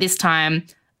 back at this time,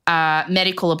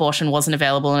 medical abortion wasn't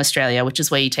available in Australia, which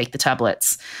is where you take the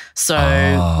tablets. So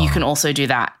you can also do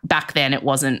that. Back then it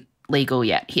wasn't legal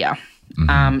yet here.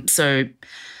 So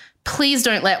please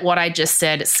don't let what I just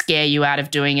said scare you out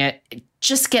of doing it.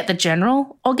 Just get the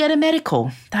general or get a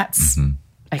medical. That's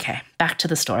okay. Back to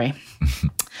the story.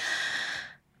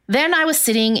 Then I was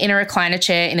sitting in a recliner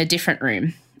chair in a different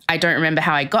room. I don't remember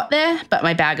how I got there, but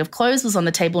my bag of clothes was on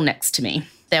the table next to me.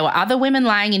 There were other women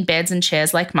lying in beds and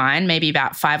chairs like mine, maybe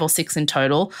about 5 or 6 in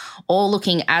total, all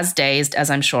looking as dazed as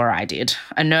I'm sure I did.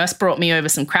 A nurse brought me over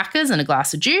some crackers and a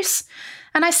glass of juice,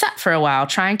 and I sat for a while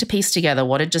trying to piece together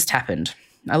what had just happened.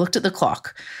 I looked at the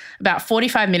clock. About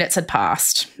 45 minutes had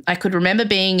passed. I could remember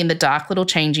being in the dark little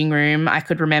changing room. I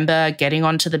could remember getting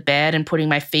onto the bed and putting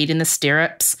my feet in the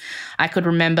stirrups. I could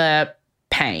remember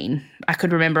pain. I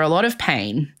could remember a lot of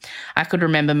pain. I could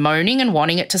remember moaning and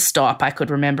wanting it to stop. I could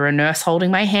remember a nurse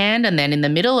holding my hand, and then in the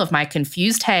middle of my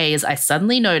confused haze, I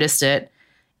suddenly noticed it.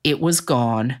 It was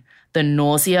gone. The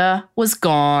nausea was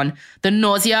gone. The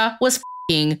nausea was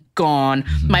gone.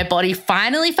 My body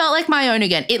finally felt like my own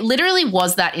again. It literally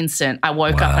was that instant. I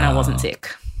woke up and I wasn't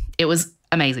sick. It was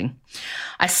amazing.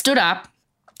 I stood up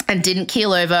and didn't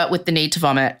keel over with the need to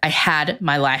vomit. I had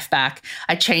my life back.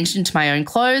 I changed into my own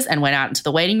clothes and went out into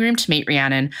the waiting room to meet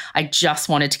Rhiannon. I just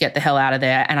wanted to get the hell out of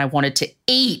there, and I wanted to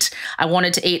eat. I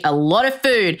wanted to eat a lot of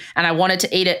food, and I wanted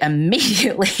to eat it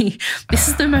immediately. This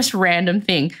is the most random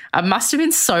thing. I must have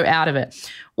been so out of it.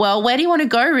 "Well, where do you want to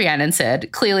go?" Rhiannon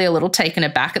said, clearly a little taken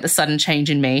aback at the sudden change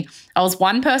in me. I was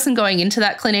one person going into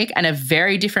that clinic and a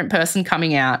very different person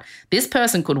coming out. This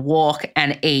person could walk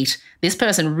and eat. This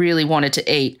person really wanted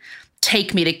to eat.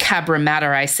 "Take me to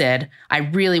Cabramatta," I said. "I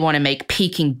really want to make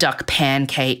Peking duck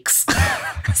pancakes."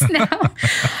 Now,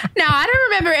 I don't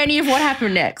remember any of what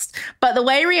happened next, but the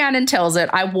way Rhiannon tells it,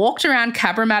 I walked around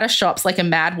Cabramatta shops like a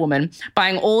mad woman,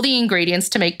 buying all the ingredients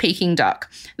to make Peking duck.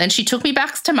 Then she took me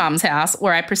back to Mum's house,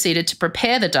 where I proceeded to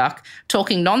prepare the duck,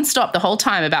 talking nonstop the whole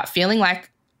time about feeling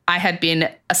like I had been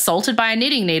assaulted by a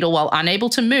knitting needle while unable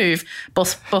to move,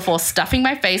 before stuffing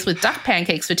my face with duck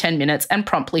pancakes for 10 minutes and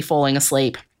promptly falling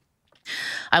asleep.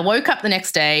 I woke up the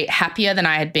next day happier than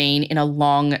I had been in a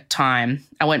long time.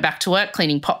 I went back to work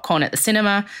cleaning popcorn at the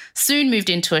cinema, soon moved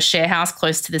into a share house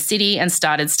close to the city, and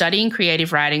started studying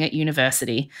creative writing at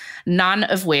university, none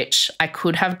of which I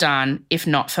could have done if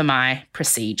not for my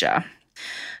procedure.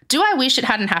 Do I wish it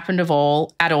hadn't happened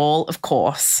at all? Of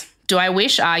course. Do I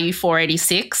wish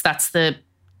RU486, that's the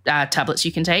tablets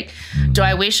you can take. Do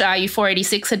I wish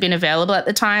RU486 had been available at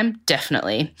the time?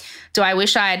 Definitely. Do I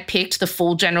wish I had picked the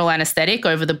full general anesthetic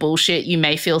over the bullshit "you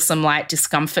may feel some light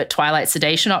discomfort twilight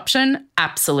sedation" option?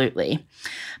 Absolutely.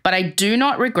 But I do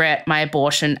not regret my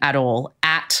abortion at all.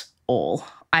 At all.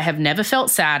 I have never felt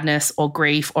sadness or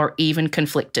grief or even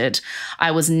conflicted.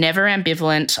 I was never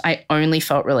ambivalent. I only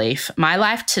felt relief. My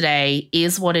life today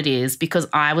is what it is because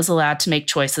I was allowed to make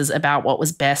choices about what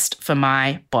was best for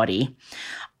my body.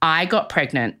 I got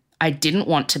pregnant. I didn't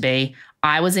want to be.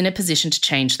 I was in a position to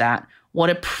change that. What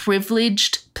a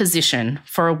privileged position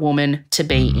for a woman to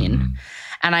be in.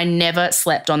 And I never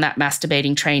slept on that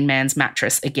masturbating trained man's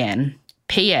mattress again.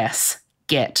 P.S.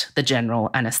 Get the general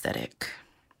anaesthetic.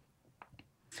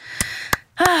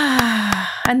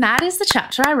 And that is the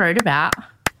chapter I wrote about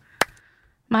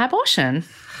my abortion.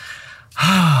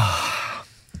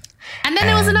 And then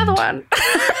there was another one.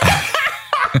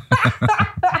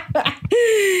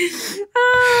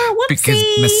 Because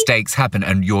mistakes happen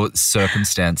and your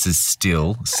circumstances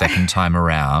still, second time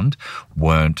around,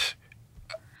 weren't,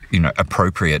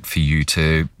 appropriate for you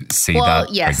to see that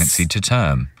pregnancy to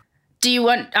term. Do you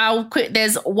want, I'll quit.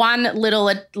 There's one little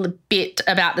bit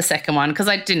about the second one because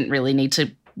I didn't really need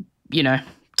to,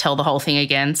 tell the whole thing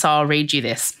again. So I'll read you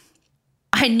this.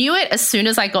 I knew it as soon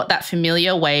as I got that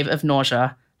familiar wave of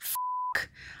nausea.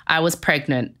 I was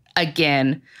pregnant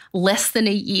again, less than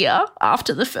a year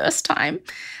after the first time.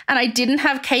 And I didn't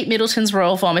have Kate Middleton's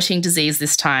royal vomiting disease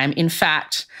this time. In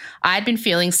fact, I'd been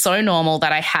feeling so normal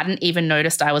that I hadn't even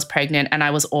noticed I was pregnant and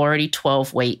I was already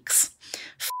 12 weeks.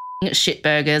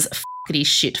 Shitburgers, f***ity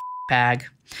shit bag.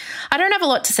 I don't have a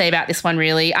lot to say about this one,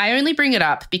 really. I only bring it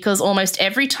up because almost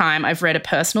every time I've read a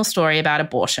personal story about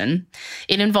abortion,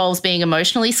 it involves being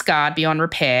emotionally scarred beyond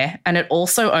repair, and it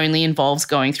also only involves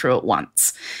going through it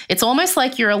once. It's almost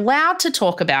like you're allowed to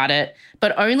talk about it,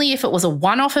 but only if it was a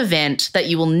one-off event that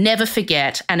you will never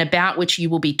forget and about which you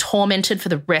will be tormented for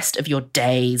the rest of your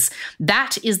days.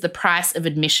 That is the price of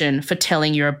admission for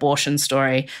telling your abortion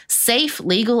story. Safe,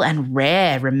 legal, and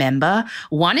rare, remember?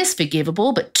 1 is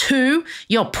forgivable, but 2,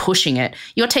 you're pushing it.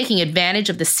 You're taking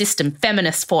advantage of the system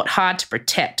feminists fought hard to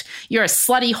protect. You're a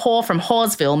slutty whore from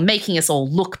Horseville making us all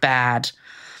look bad.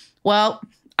 Well,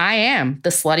 I am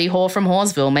the slutty whore from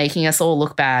Horseville making us all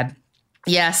look bad.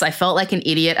 Yes, I felt like an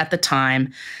idiot at the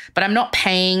time, but I'm not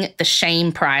paying the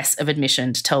shame price of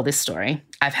admission to tell this story.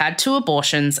 I've had 2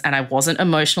 abortions and I wasn't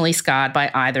emotionally scarred by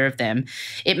either of them.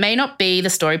 It may not be the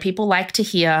story people like to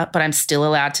hear, but I'm still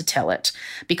allowed to tell it.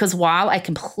 Because while I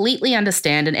completely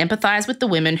understand and empathize with the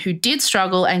women who did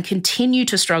struggle and continue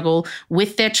to struggle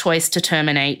with their choice to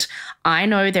terminate, I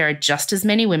know there are just as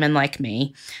many women like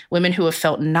me, women who have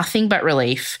felt nothing but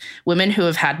relief, women who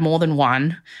have had more than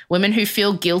one, women who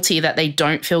feel guilty that they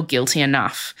don't feel guilty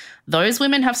enough. Those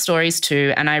women have stories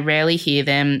too, and I rarely hear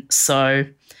them, so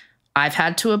I've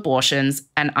had 2 abortions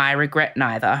and I regret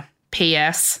neither.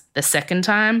 P.S. The second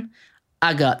time,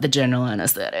 I got the general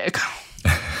anaesthetic.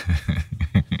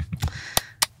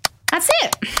 That's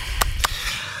it.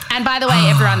 And by the way,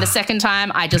 everyone, the second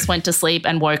time I just went to sleep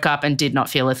and woke up and did not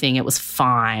feel a thing. It was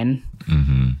fine.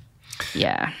 Mm-hmm.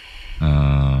 Yeah.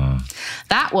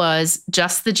 That was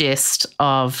just the gist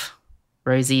of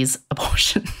Rosie's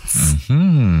abortions.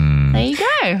 Mm-hmm. There you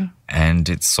go. And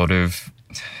it's sort of,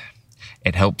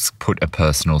 it helps put a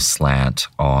personal slant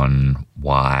on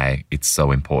why it's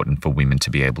so important for women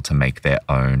to be able to make their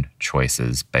own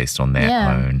choices based on their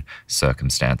own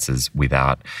circumstances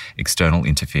without external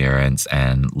interference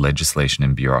and legislation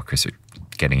and bureaucracy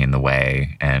getting in the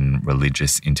way and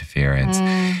religious interference.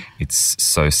 It's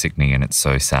so sickening and it's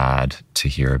so sad to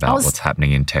hear about what's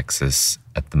happening in Texas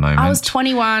at the moment. I was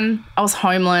 21. I was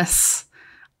homeless.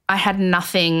 I had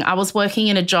nothing. I was working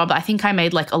in a job. I think I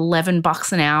made like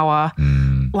 $11 an hour.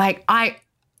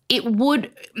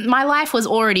 My life was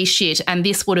already shit and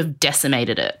this would have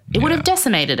decimated it. It would have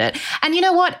decimated it. And you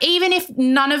know what? Even if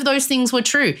none of those things were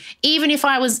true, even if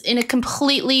I was in a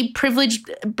completely privileged,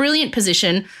 brilliant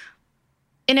position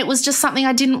and it was just something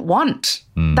I didn't want,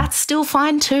 that's still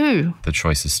fine too. The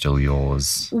choice is still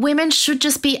yours. Women should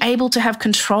just be able to have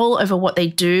control over what they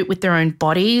do with their own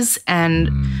bodies.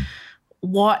 And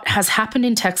what has happened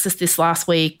in Texas this last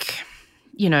week,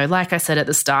 like I said at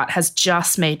the start, has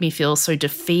just made me feel so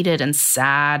defeated and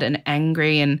sad and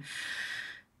angry. And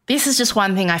this is just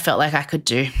one thing I felt like I could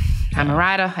do. I'm a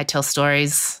writer. I tell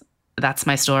stories. That's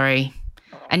my story.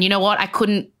 And you know what?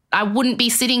 I wouldn't be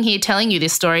sitting here telling you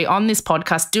this story on this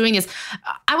podcast, doing this.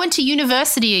 I went to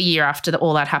university a year after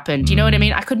all that happened. You know what I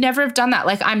mean? I could never have done that.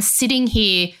 Like, I'm sitting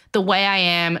here the way I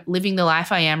am, living the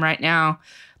life I am right now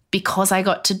because I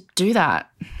got to do that.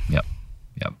 Yep.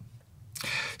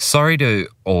 Sorry to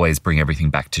always bring everything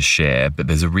back to Cher, but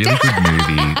there's a really good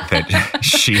movie that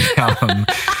she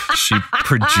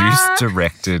produced,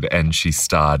 directed, and she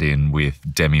starred in with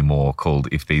Demi Moore called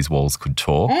If These Walls Could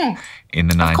Talk in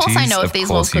the 90s. Of course I know If These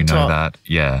Walls Could Talk. That.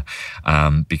 Yeah,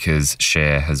 because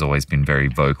Cher has always been very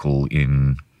vocal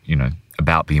in,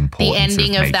 about the importance of the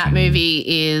ending of that movie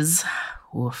is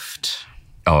woofed.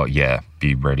 Oh, yeah,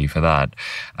 be ready for that.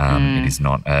 It is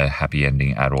not a happy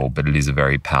ending at all, but it is a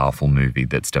very powerful movie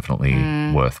that's definitely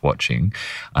worth watching.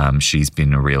 She's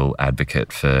been a real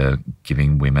advocate for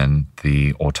giving women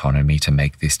the autonomy to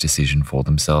make this decision for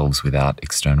themselves without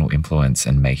external influence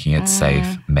and making it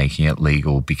safe, making it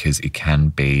legal, because it can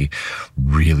be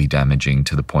really damaging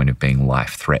to the point of being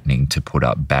life-threatening to put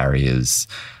up barriers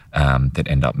that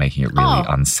end up making it really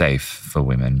unsafe for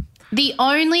women. The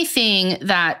only thing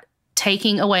that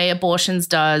taking away abortions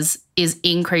does is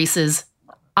increases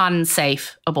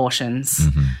unsafe abortions.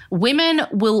 Women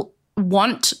will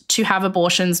want to have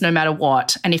abortions no matter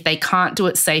what, and if they can't do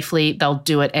it safely, they'll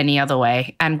do it any other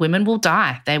way, and women will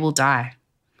die. They will die.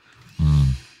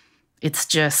 It's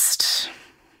just,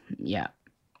 yeah.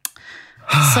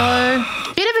 So,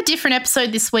 bit of a different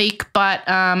episode this week, but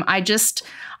I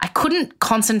couldn't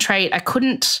concentrate.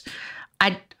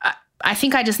 I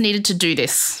think I just needed to do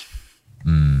this.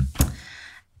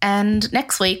 And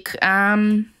next week,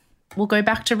 we'll go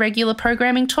back to regular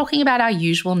programming, talking about our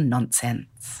usual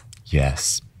nonsense.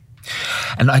 Yes.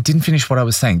 And I didn't finish what I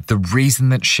was saying. The reason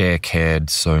that Cher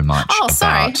cared so much about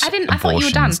sorry. I thought you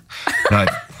were done. No,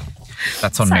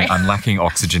 that's on me. I'm lacking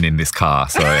oxygen in this car,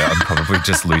 so I'm probably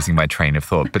just losing my train of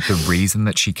thought. But the reason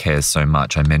that she cares so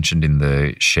much, I mentioned in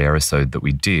the Cher episode that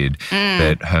we did,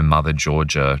 that her mother,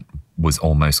 Georgia, was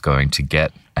almost going to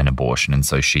get an abortion, and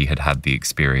so she had had the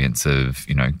experience of,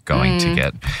 going to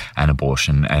get an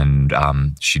abortion, and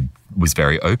she was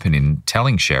very open in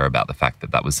telling Cher about the fact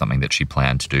that that was something that she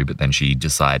planned to do, but then she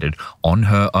decided on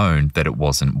her own that it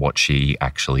wasn't what she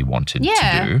actually wanted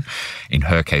to do. In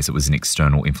her case, it was an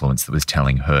external influence that was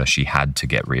telling her she had to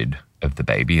get rid of the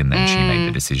baby, and then she made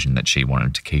the decision that she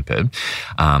wanted to keep it.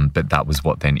 But that was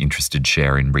what then interested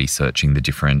Cher in researching the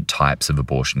different types of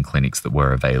abortion clinics that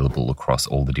were available across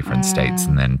all the different states,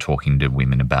 and then talking to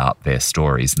women about their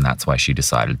stories. And that's why she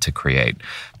decided to create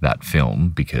that film,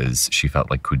 because she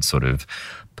felt like could sort of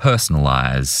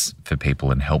personalize for people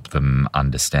and help them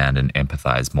understand and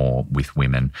empathize more with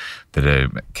women that are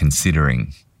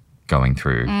considering going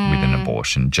through with an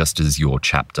abortion, just as your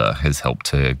chapter has helped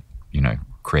to,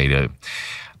 create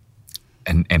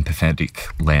an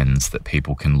empathetic lens that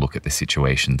people can look at the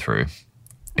situation through.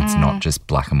 It's not just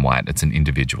black and white. It's an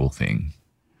individual thing.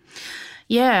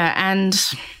 Yeah, and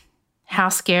how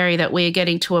scary that we're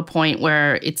getting to a point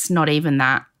where it's not even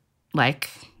that,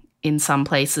 like in some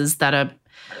places that are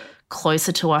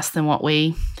closer to us than what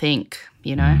we think,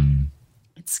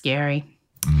 It's scary.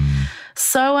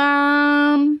 So,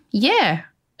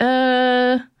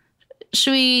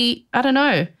 should we, I don't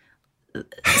know,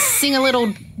 sing a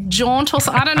little jaunt or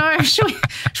something? I don't know. Should we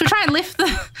try and lift the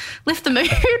mood,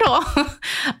 or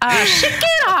shake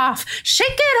it off?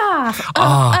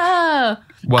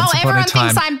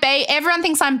 Everyone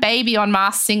thinks I'm Baby on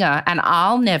Masked Singer, and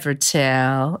I'll never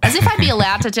tell. As if I'd be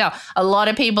allowed to tell. A lot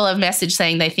of people have messaged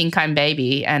saying they think I'm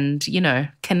Baby, and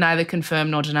can neither confirm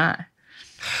nor deny.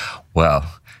 Well,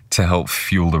 to help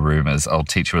fuel the rumours, I'll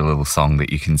teach you a little song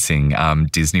that you can sing.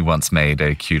 Disney once made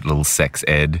a cute little sex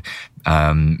ed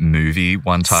movie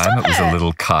one time. It was a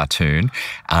little cartoon,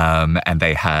 and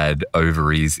they had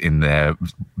ovaries in there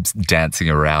dancing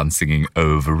around singing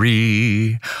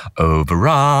ovary,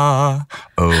 overa,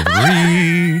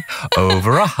 ovary,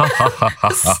 overa,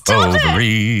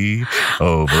 ovary,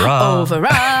 overa,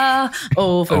 overa,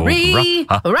 ovary.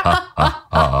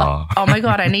 Oh my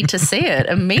God, I need to see it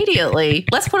immediately.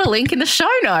 Let's put a link in the show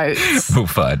notes. We'll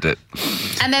find it.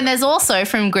 And then there's also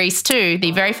from Grease 2,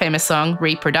 the very famous song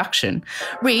Reproduction.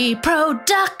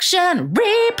 Reproduction,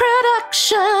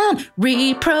 reproduction,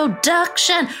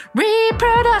 reproduction,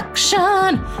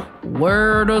 reproduction.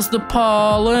 Where does the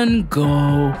pollen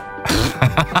go?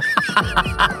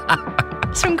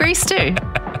 It's from Grease 2.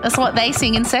 That's what they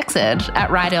sing in sex ed at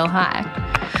Rydell High.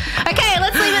 Okay,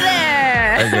 let's leave it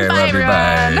there. Okay, bye,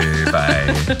 everyone.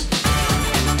 Bye.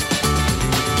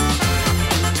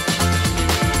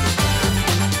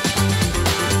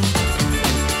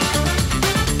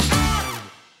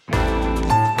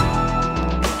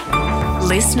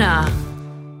 Listener.